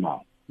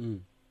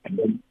 And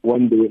then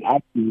when they were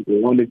asking, they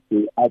wanted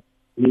to ask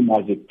him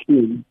as a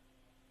king,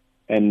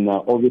 and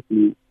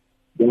obviously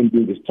then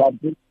being the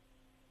subject,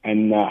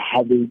 and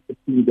having a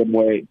kingdom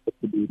where it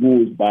to be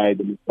ruled by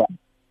the Messiah.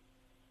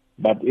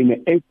 But in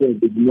the essence,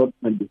 they did not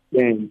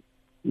understand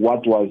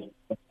what was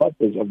the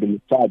purpose of the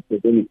Messiah.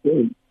 Because when he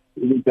came,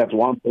 it is at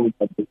one point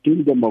that the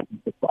kingdom of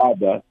the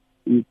Father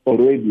is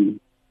already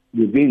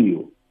within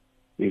you.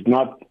 It's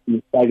not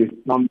necessarily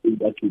something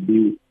that will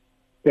be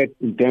set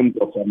in terms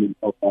of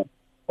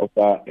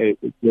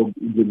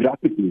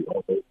geographically,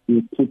 or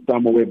being put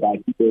somewhere by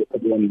people.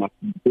 Everyone must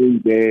be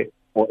there,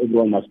 or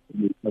everyone must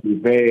be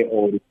there,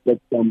 or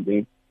respect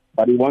something.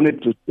 But he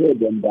wanted to show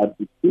them that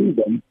the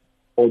kingdom,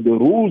 or the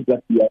rules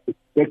that you are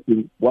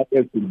expecting, what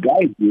else to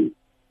guide you,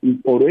 is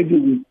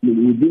already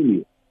within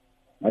you.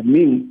 That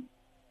means,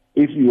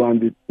 if you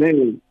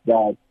understand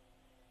that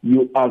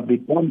you have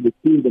become the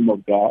kingdom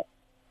of God,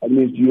 that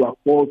means you are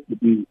called to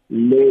be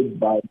led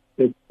by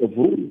sets of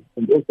rules.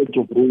 And those sets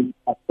of rules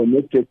are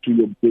connected to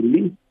your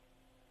belief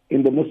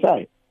in the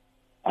Messiah.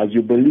 As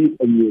you believe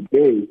and you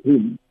obey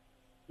him,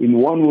 in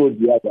one way or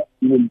the other,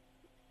 you will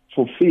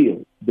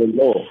fulfill the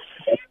law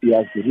that he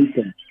has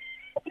written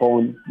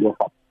upon your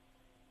heart.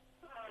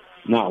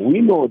 Now, we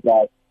know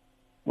that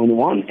on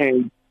one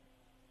end,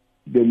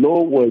 the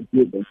law was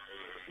given.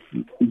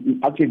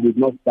 It actually did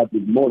not start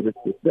with Moses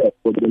himself,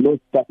 but the law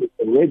started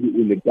already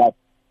in the gap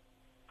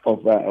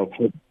of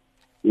heaven.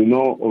 You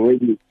know,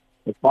 already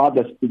the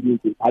Father speaking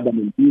to Adam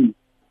and Eve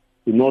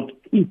to not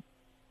eat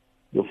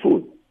the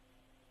food.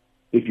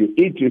 If you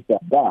eat, you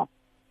shall die.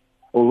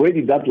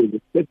 Already that was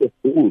the set of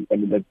food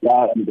that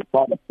God and the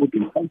Father put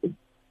in front of them.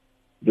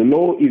 The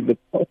law is the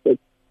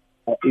perfect,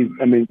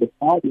 the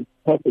Father's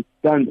perfect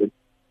standard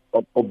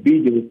of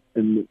obedience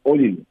and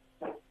holiness,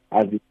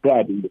 as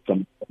described in the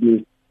Psalm.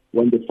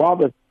 When the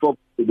Father spoke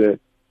to the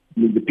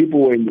people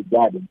who were in the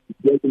garden,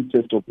 he gave them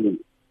test of rules.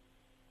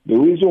 The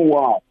reason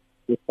why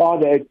the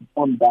Father had to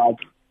come back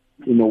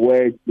in a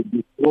way to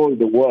destroy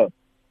the world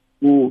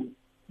through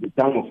the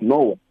time of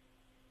Noah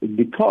is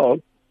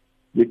because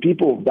the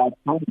people of that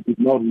time did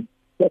not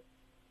respect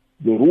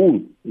the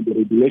rules and the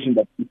regulation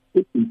that he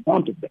put in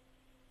front of them.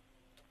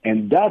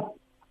 And that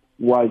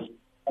was,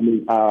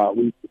 we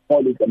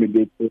call it,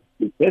 the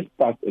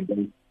trespass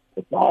against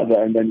the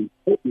Father, and then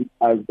he put it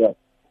as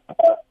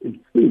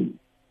sin.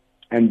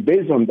 And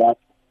based on that,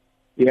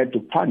 he had to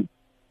punish.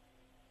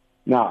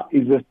 Now,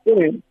 it's the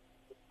same,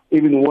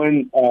 even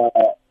when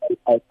I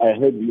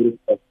heard you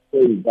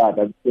saying that,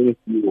 I'm saying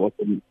to you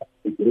also,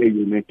 the way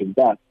you mentioned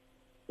that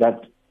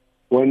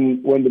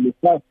when the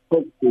Messiah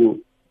spoke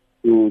to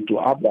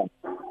Abraham,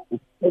 he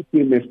spoke to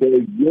him and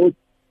said, your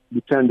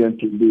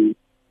descendants will be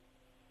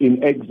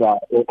in exile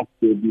or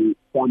to be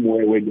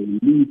somewhere where they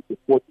live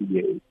for 40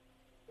 years.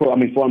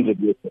 400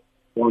 years.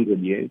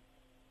 400 years.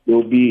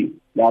 They'll be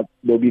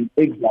in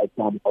exile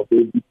time, or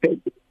they'll be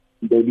taken,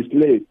 they'll be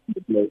slaves in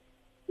the place.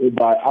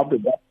 Whereby after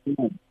that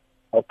time,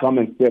 I'll come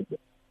and save them.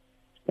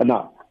 But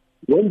now,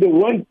 when they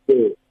went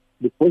there,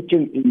 the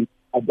question is,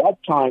 at that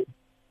time,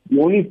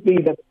 the only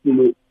thing that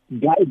will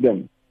guide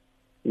them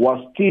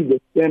was still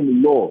the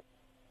same law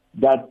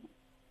that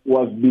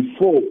was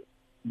before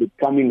the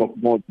coming of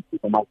Moses. The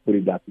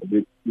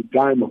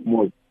time of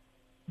Moses.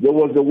 There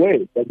was a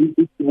way that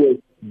this was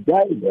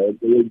guided.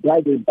 They were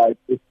guided by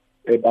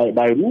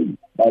rules,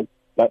 by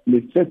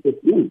the set of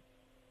rules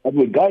that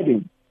were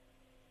guiding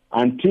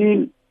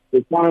until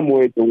the time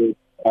where they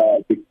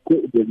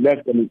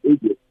left them in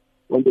Egypt.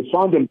 When they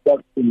found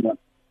themselves in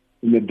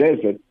the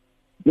desert,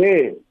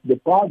 there the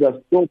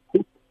Father still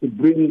took to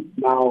bring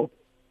now,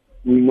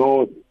 we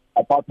know,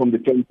 apart from the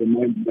 10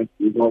 Commandments,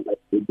 we know that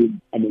they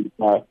did,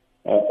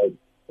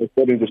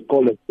 according to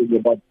scholars, it's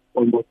about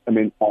almost,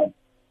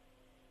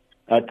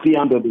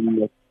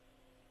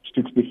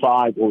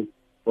 365 or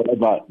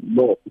whatever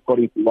law,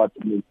 according to what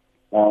scholars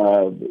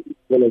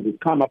would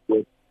come up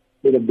with,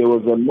 so that there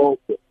was a law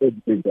for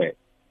every day,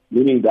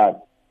 meaning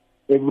that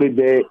every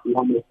day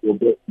one must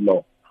obey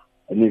law.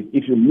 And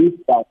if you miss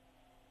that,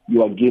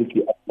 you are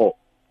guilty of all.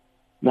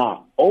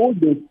 Now, all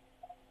this,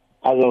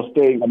 as I was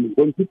saying,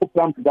 when people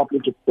come to that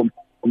place of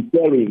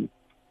comparing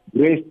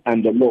grace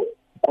and the law,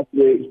 that's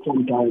where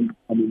sometimes,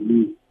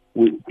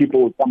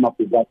 people will come up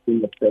with that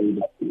thing of saying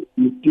that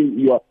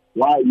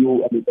why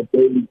you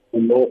obeying the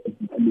law,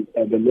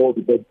 the law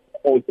of the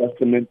Old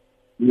Testament,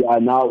 we are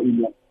now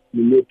in the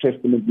New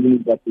Testament,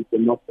 meaning that we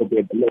cannot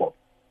obey the law.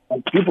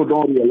 And people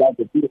don't realize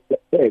that Jesus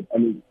said,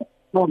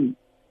 from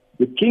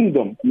the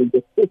kingdom,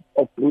 the set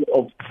of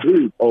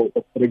rules or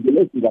of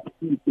regulations that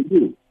come to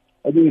you.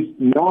 That is,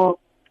 now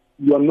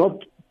you are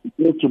not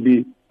supposed to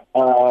be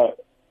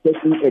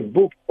taking a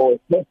book or a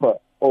paper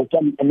or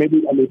some,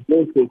 maybe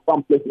go to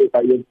some place where I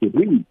have to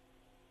read.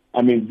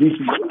 This is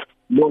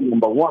law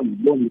number 1,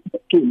 law number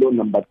 2, law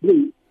number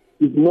 3.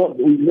 We're no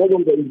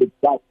longer in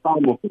that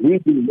time of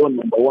reading law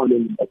number 1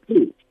 and number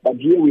 2. But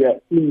here we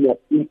are in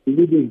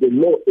reading the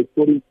law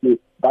according to,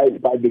 by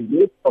the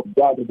grace of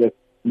God that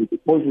is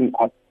opposing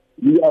us.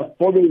 We are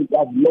following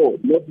that law,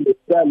 not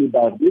necessarily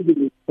by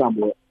reading it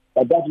somewhere,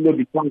 but that law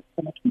becomes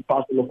part and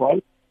parcel of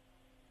us.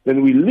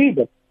 Then we live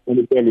it on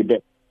a daily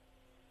basis.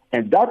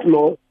 And that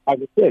law, as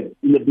I said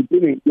in the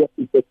beginning, yes,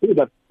 it's a thing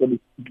that the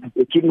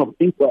children of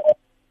Israel,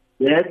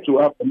 they had to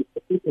have a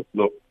specific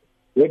law,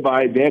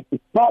 whereby they had to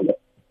follow.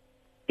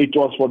 It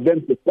was for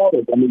them to follow.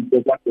 It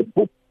was like a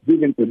book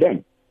given to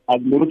them.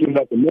 As we look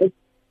at the next,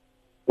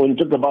 when you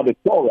talk about the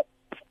Torah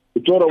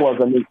was,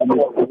 the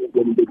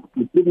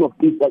children of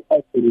Israel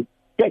had to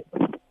respect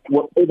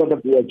whatever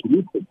that was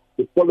written,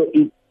 to follow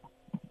it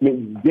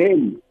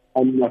daily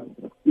and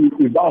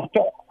without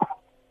thought.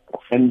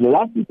 And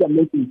lastly, I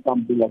mentioned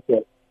something like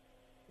that.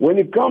 When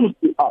it comes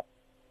to us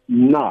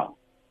now,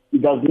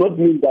 it does not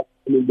mean that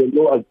the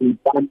law has been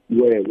done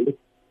well.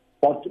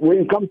 But when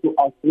it comes to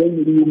us, when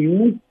you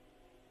need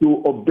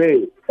to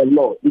obey a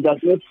law, it does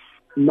not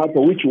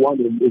matter which one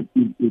is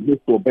to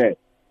obey.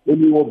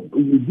 When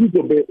you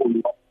disobey a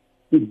law,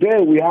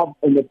 today we have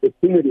an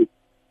opportunity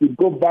to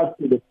go back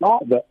to the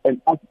Father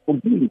and ask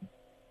forgiveness.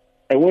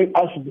 And when you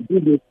ask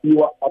forgiveness,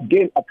 you are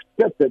again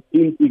accepted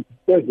in His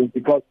presence,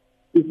 because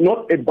it's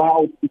not just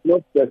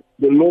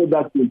the law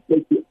that will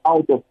take you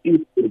out of His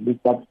presence,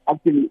 but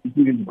actually it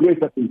is His grace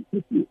that will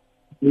keep you.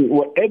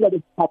 Whatever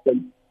that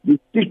happens, you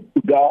speak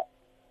to God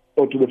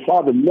or to the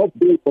Father, not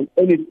based on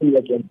anything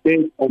that is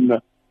based on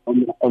the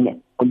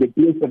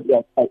grace that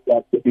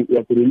you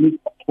have released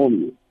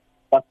upon you.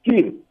 But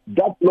still,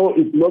 that law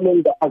is no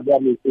longer, as I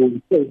was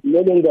saying,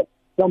 no longer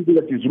something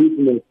that is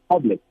written in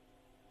public.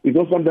 It's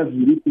not something that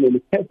is written in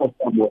the paper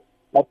somewhere,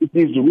 but it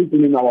is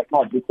written in our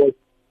heart, because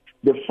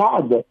the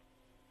Father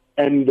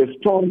and the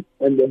Son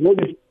and the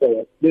Holy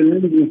Spirit, they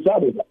live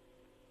inside of us.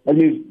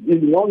 And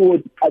in one way or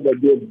the other,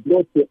 they have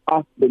brought to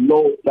us the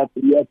law that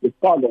we have to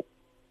follow.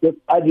 But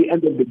at the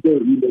end of the day,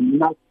 we will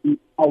not be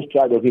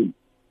outside of Him.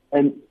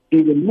 And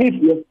even if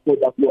we have put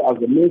that law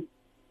as a myth,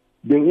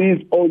 there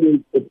is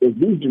always a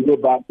provision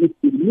whereby if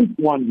we miss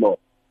one law,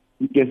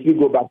 we can still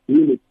go back to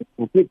Him and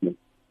fulfill it.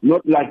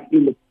 Not like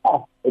in the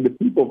past, the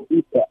people of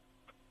Israel,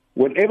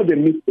 whenever they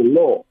missed the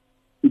law,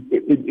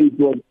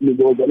 there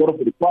was a lot of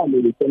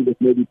requirement in terms of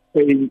maybe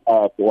paying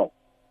for what?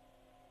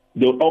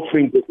 The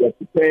offerings that we have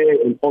to pay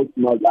and all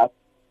that.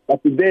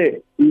 But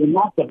today, we are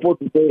not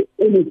supposed to pay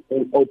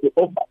anything or to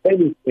offer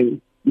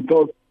anything,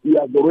 because we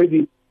have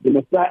already, the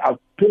Messiah has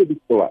paid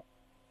it for us.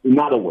 In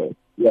other words,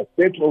 He has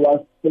paid for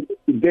us, so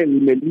today we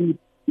may live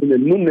in the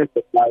newness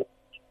of life,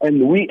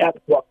 and we have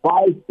to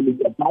abide to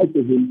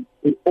Him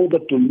in order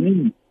to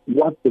live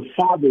what the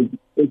Father is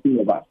expecting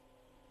of us.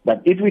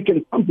 But if we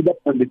can come to that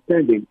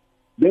understanding,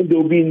 then there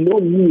will be no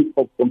need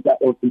of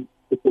comparison.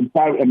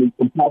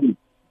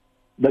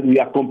 That we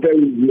are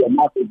comparing, we are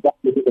not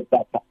exactly at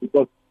that time.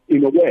 Because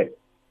in a way,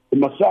 the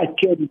Messiah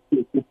came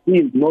to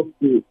fulfill,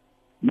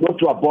 not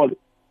to abolish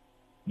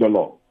the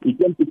law. He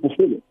came to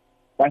fulfill it.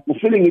 By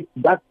fulfilling it,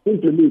 that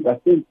simply means, I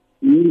think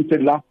we even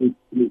said last week,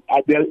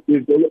 there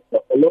is a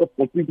lot of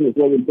confusion as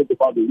well when we talk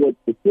about the word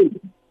fulfill.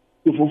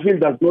 To fulfill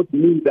does not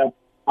mean that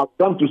I've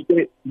come to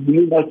say you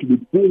need to be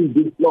doing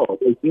this law.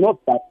 It's not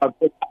that I've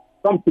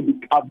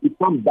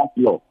become that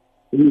law.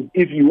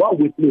 If you are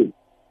with me,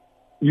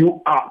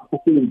 you are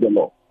fulfilling the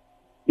law.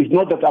 It's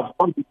not that I've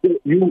come to say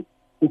you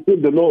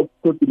fulfill the law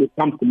so you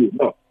come to me.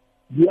 No.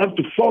 You have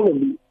to follow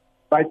me.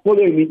 By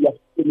following me, you are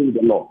fulfilling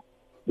the law.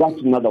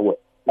 That's another way.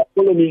 By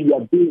following me, you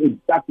are doing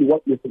exactly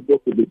what you're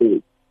supposed to be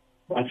doing.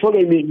 By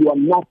following me, you are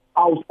not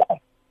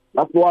outside.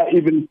 That's why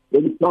even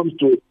when it comes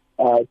to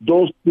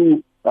those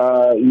two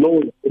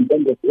laws in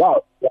terms of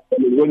love,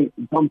 when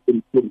it comes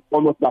to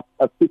almost like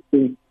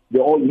fixing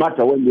the whole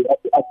matter, when we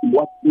have to ask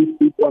what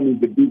each one is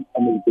the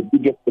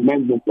biggest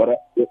commandment, whatever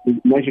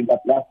we mentioned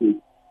that last week,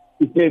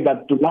 to say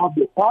that to love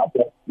your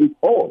Father with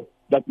all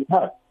that you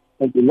have,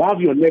 and to love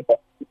your neighbor,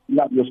 to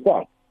love your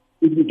spouse.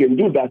 If you can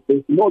do that,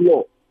 there's no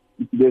law.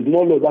 There's no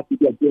law that you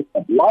can do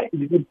that. Why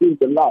did you think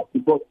the love?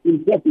 Because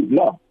Himself is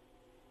love.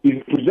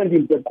 He's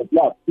presenting Himself as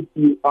love. If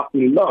you are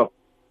in love,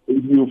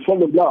 if you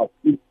follow love,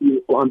 if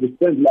you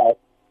understand love,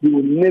 you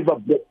will never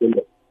break the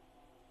law.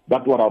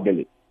 That's what I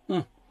believe.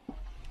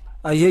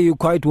 I hear you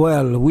quite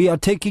well. We are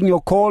taking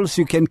your calls.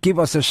 You can give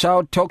us a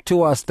shout. Talk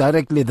to us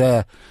directly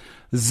there.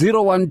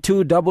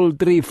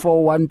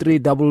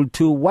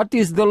 012-334-1322. What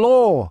is the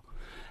law?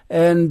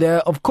 And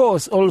of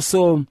course,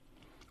 also,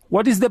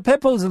 what is the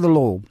purpose of the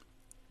law?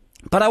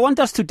 But I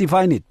want us to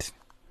define it.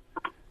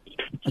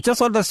 I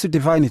just want us to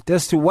define it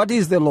as to what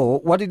is the law,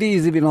 what it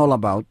is even all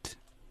about,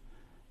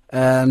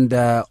 and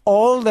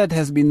all that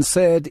has been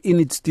said in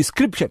its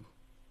description.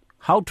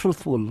 How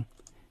truthful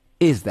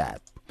is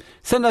that?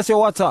 Send us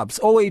your WhatsApps,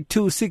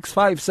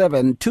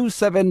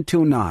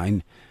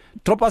 082-657-2729.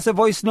 Drop us a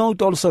voice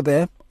note also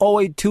there,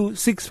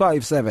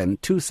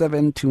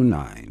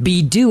 082-657-2729.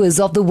 Be doers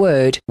of the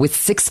word with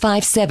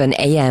 657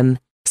 AM.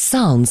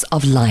 Sounds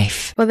of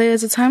life. Well, there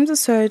is a time to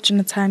search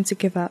and a time to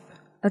give up,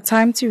 a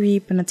time to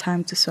reap and a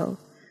time to sow.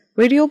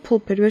 Radio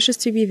Pulpit wishes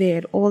to be there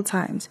at all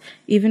times,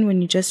 even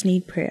when you just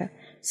need prayer.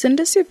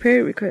 Send us your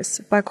prayer requests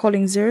by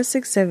calling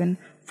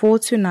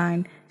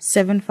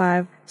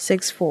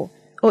 067-429-7564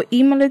 or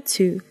email it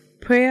to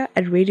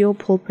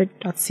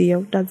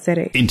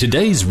prayer@radiopulpit.co.za. In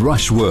today's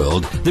rush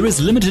world, there is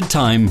limited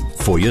time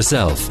for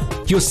yourself.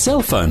 Your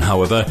cell phone,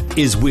 however,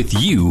 is with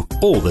you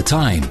all the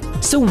time.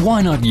 So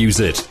why not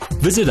use it?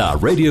 Visit our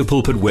Radio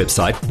Pulpit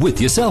website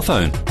with your cell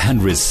phone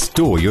and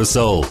restore your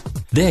soul.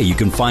 There you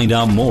can find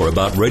out more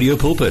about Radio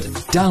Pulpit.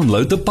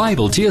 Download the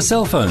Bible to your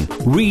cell phone.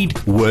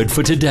 Read Word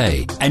for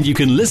Today. And you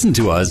can listen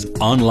to us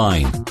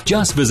online.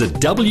 Just visit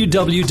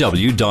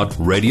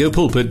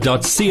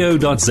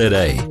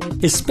www.radiopulpit.co.za.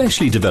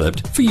 Especially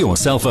developed for your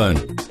cell phone.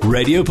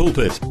 Radio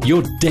Pulpit,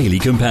 your daily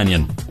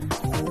companion.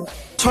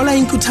 Thola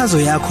inkuthazo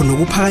yakho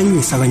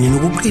nokuphakanyiswa kanye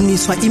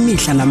nokuqiniswa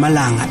imihla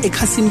namalanga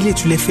ekhasini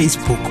lethu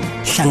leFacebook.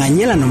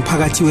 Hlanganyela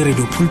nomphakathi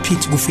weRadio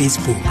Pulpit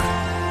kuFacebook.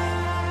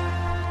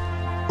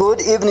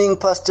 Good evening,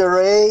 Pastor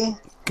Ray.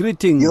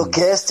 Greetings. Your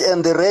guest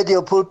and the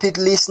Radio Pulpit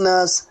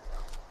listeners.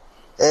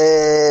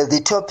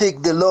 the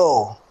topic, the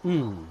law.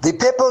 The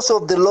purpose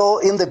of the law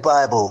in the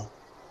Bible.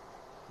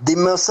 The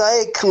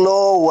Mosaic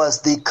law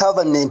was the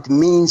covenant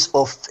means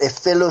of a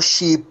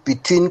fellowship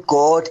between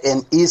God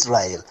and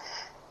Israel,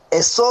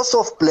 a source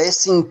of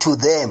blessing to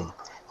them.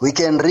 We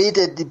can read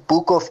at the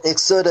book of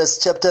Exodus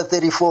chapter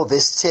 34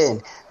 verse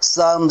 10,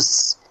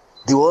 Psalms,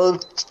 the whole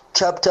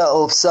chapter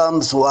of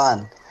Psalms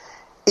 1.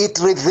 It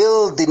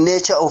revealed the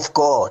nature of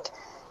God,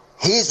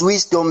 His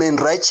wisdom and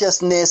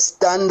righteousness,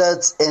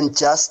 standards and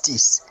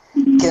justice.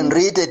 Can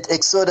read at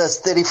Exodus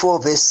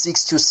 34 verse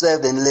 6 to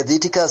 7,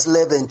 Leviticus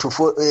 11 to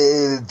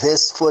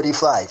verse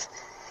 45.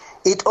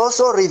 It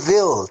also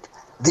revealed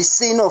the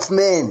sin of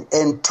man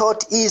and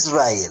taught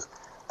Israel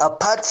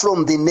apart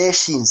from the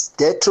nations,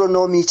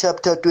 Deuteronomy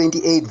chapter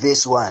 28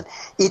 verse 1.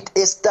 It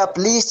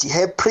established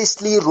her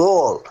priestly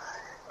role,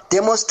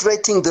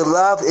 demonstrating the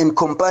love and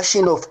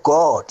compassion of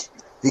God.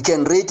 We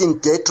can read in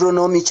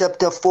Deuteronomy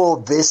chapter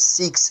 4 verse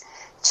 6,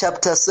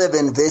 chapter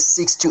 7 verse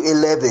 6 to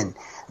 11.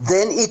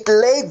 Then it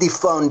laid the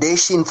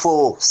foundation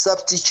for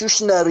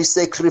substitutionary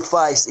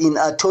sacrifice in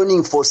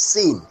atoning for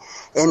sin,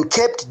 and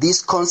kept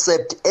this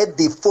concept at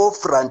the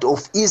forefront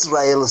of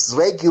Israel's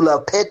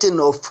regular pattern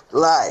of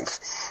life.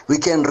 We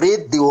can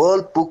read the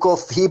whole book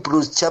of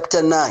Hebrews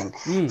chapter 9.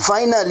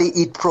 Finally,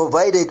 it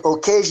provided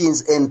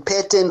occasions and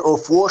pattern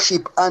of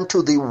worship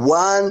unto the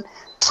one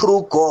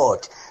true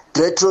God.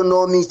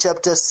 Deuteronomy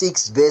chapter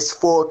 6 verse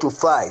 4 to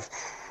 5.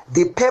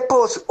 The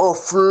purpose of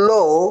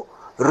law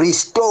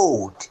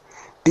restored,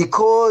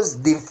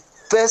 because the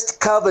first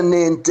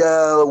covenant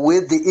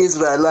with the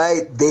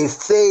Israelites, they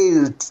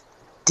failed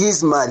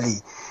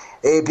dismally,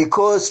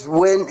 because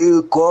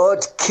when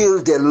God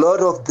killed a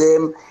lot of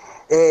them,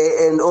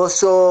 and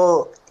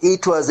also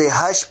it was a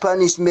harsh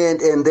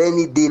punishment, and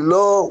then the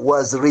law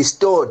was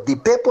restored. The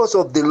purpose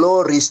of the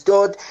law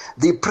restored.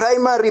 The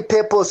primary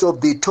purpose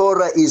of the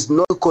Torah is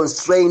not to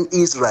constrain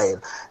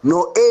Israel,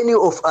 nor any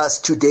of us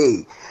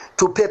today,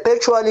 to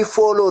perpetually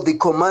follow the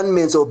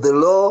commandments of the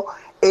law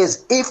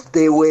as if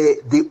they were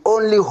the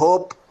only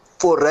hope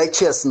for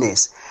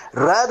righteousness.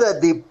 Rather,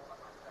 the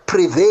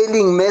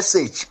prevailing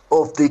message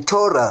of the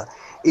Torah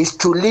is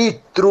to lead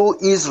through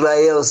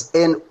Israel's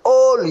and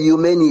all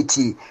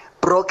humanity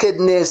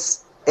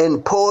brokenness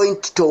and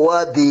point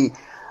toward the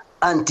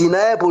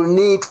undeniable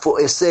need for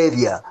a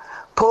Savior.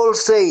 Paul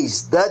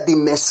says that the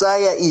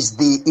Messiah is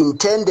the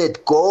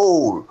intended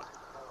goal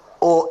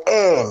or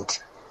end.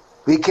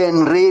 We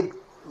can read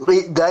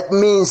that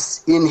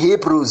means in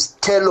Hebrews,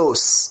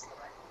 telos,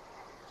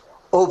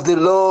 of the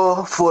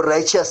law for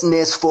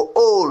righteousness for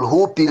all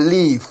who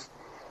believe.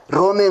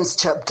 Romans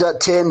chapter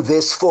 10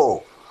 verse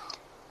 4.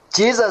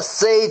 Jesus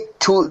said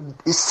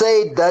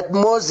that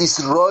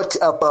Moses wrote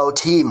about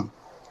him,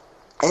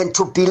 and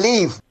to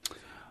believe.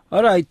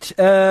 All right.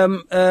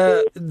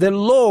 The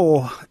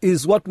law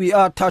is what we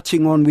are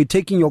touching on. We're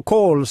taking your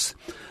calls.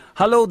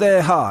 Hello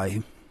there.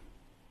 Hi.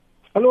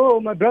 Hello,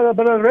 my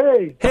brother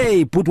Ray.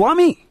 Hey,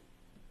 Putwami.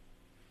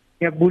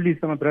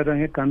 Ngiyabulisa my brother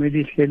ngegama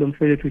elihle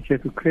lomfowethu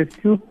uJesu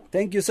Kristu.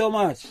 Thank you so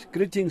much.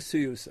 Greetings to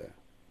you, sir.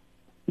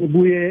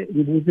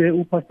 Ngibuze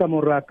uPastor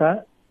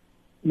Moraka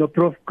no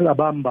Prof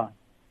Klabamba.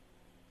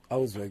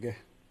 Awuzweke.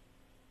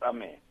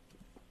 Amen.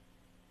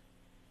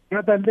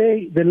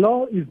 The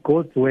law is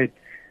God's word.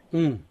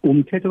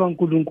 Umthetho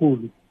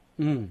kaNkulunkulu.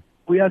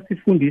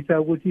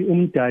 Uyasifundisa ukuthi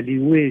umdali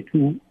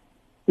wethu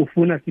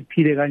ufuna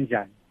siphile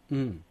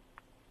kanjani.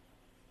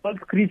 All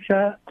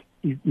scripture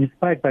is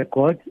inspired by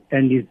God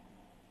and is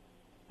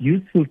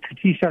useful to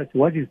teach us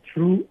what is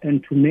true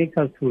and to make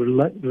us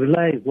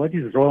realize what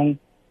is wrong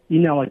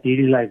in our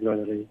daily lives,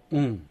 brother.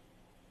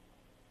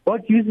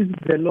 God uses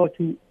the law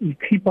to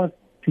equip us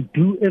to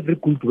do every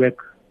good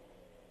work.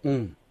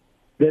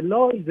 The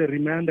law is a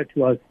reminder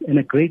to us and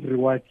a great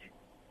reward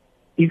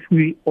if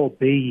we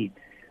obey it.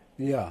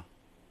 Yeah.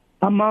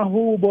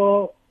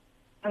 Amahubo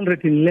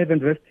 111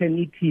 verse 10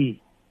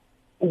 iti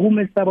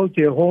ukumesaba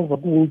uJehova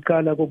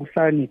kuqala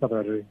kokuhlakanipha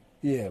brother.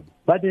 Yebo.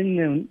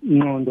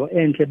 Badenengqondo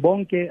enhle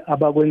bonke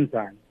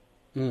abakwenzayo.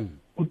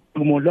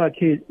 Udumo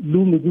lwakhe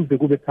lumi kuze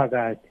kube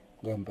phakade.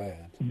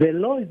 The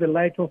law is the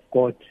light of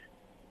God.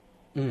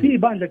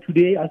 Sibandla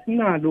today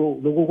asinalo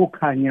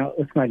lokukhanya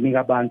esinganika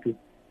abantu.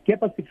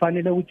 Kepha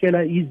sifanele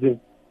utshela izwe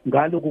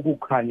ngalo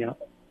kukukhanya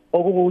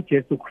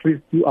okuJesu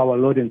Kristu our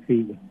Lord and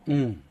Savior.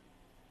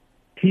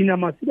 Thina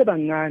masibe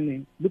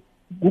bancane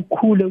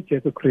kukhule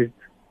uJesu Kristu.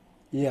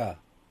 Yeah.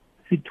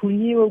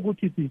 Sithunyiwe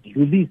ukuthi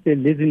sidlulise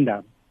lezi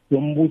ndaba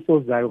yombuso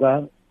ozayo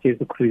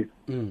kaJesu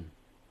Kristu.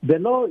 The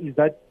law is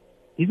that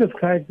Jesus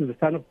Christ is the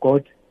Son of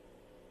God,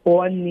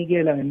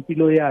 owanikela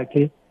ngempilo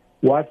yakhe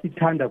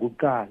wasithanda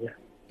kuqala.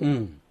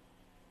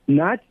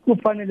 Nathi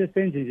kufanele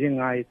senze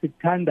njengaye,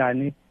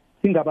 sithandane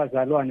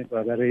singabazalwane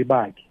brother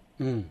bakhe.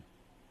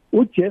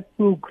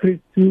 uJesu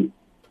Kristu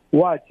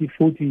wathi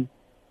futhi,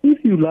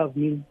 if you love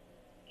me,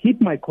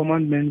 keep my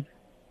commandments.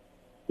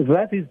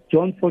 That is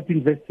John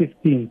 14 verse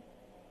 15.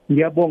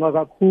 Ngiyabonga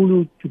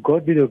kakhulu, to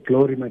God be the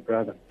glory, my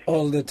brother.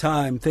 All the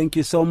time. Thank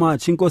you so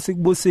much. Inkosi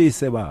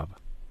kubusise baba.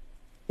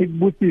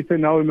 Ikubusise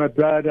nawe my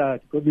brother.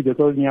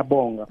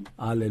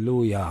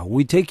 Hallelujah.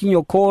 We're taking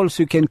your calls.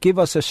 You can give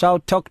us a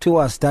shout. Talk to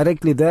us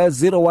directly there.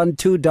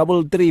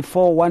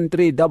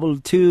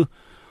 012-334-1322.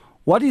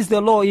 What is the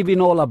law even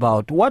all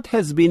about? What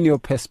has been your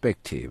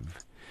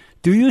perspective?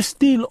 Do you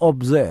still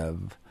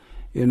observe,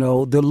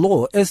 the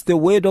law as the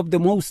word of the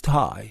Most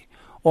High?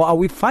 Or are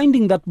we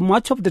finding that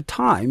much of the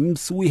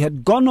times we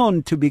had gone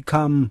on to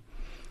become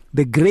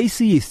the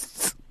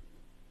graceists?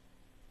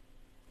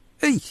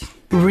 Hey.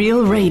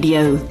 Real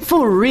radio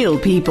for real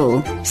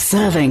people,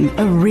 serving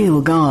a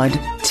real God.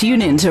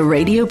 Tune in to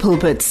Radio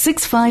Pulpit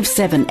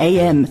 657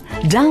 AM.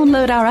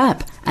 Download our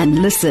app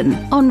and listen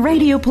on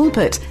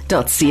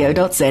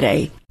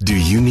radiopulpit.co.za. Do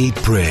you need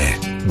prayer?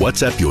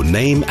 WhatsApp your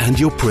name and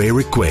your prayer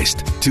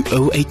request to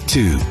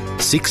 082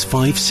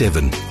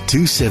 657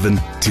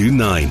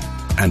 2729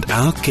 and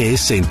our care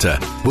centre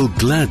will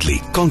gladly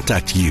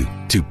contact you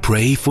to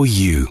pray for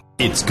you.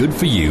 It's good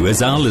for you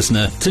as our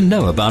listener to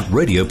know about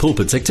Radio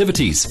Pulpit's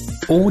activities.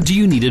 Or do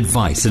you need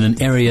advice in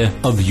an area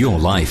of your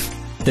life?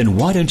 Then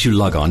why don't you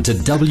log on to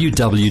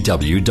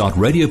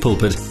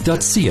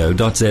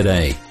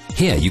www.radiopulpit.co.za.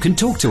 Here you can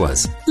talk to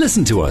us,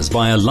 listen to us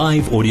via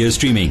live audio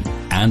streaming,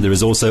 and there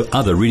is also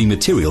other reading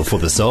material for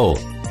the soul.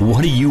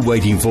 What are you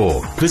waiting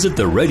for? Visit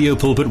the Radio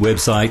Pulpit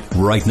website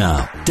right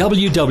now,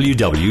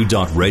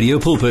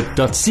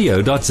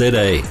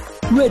 www.radiopulpit.co.za.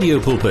 Radio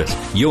Pulpit,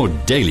 your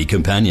daily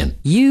companion.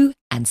 You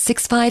and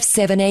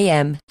 657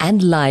 AM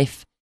and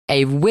Life,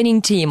 a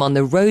winning team on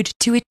the road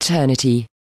to eternity.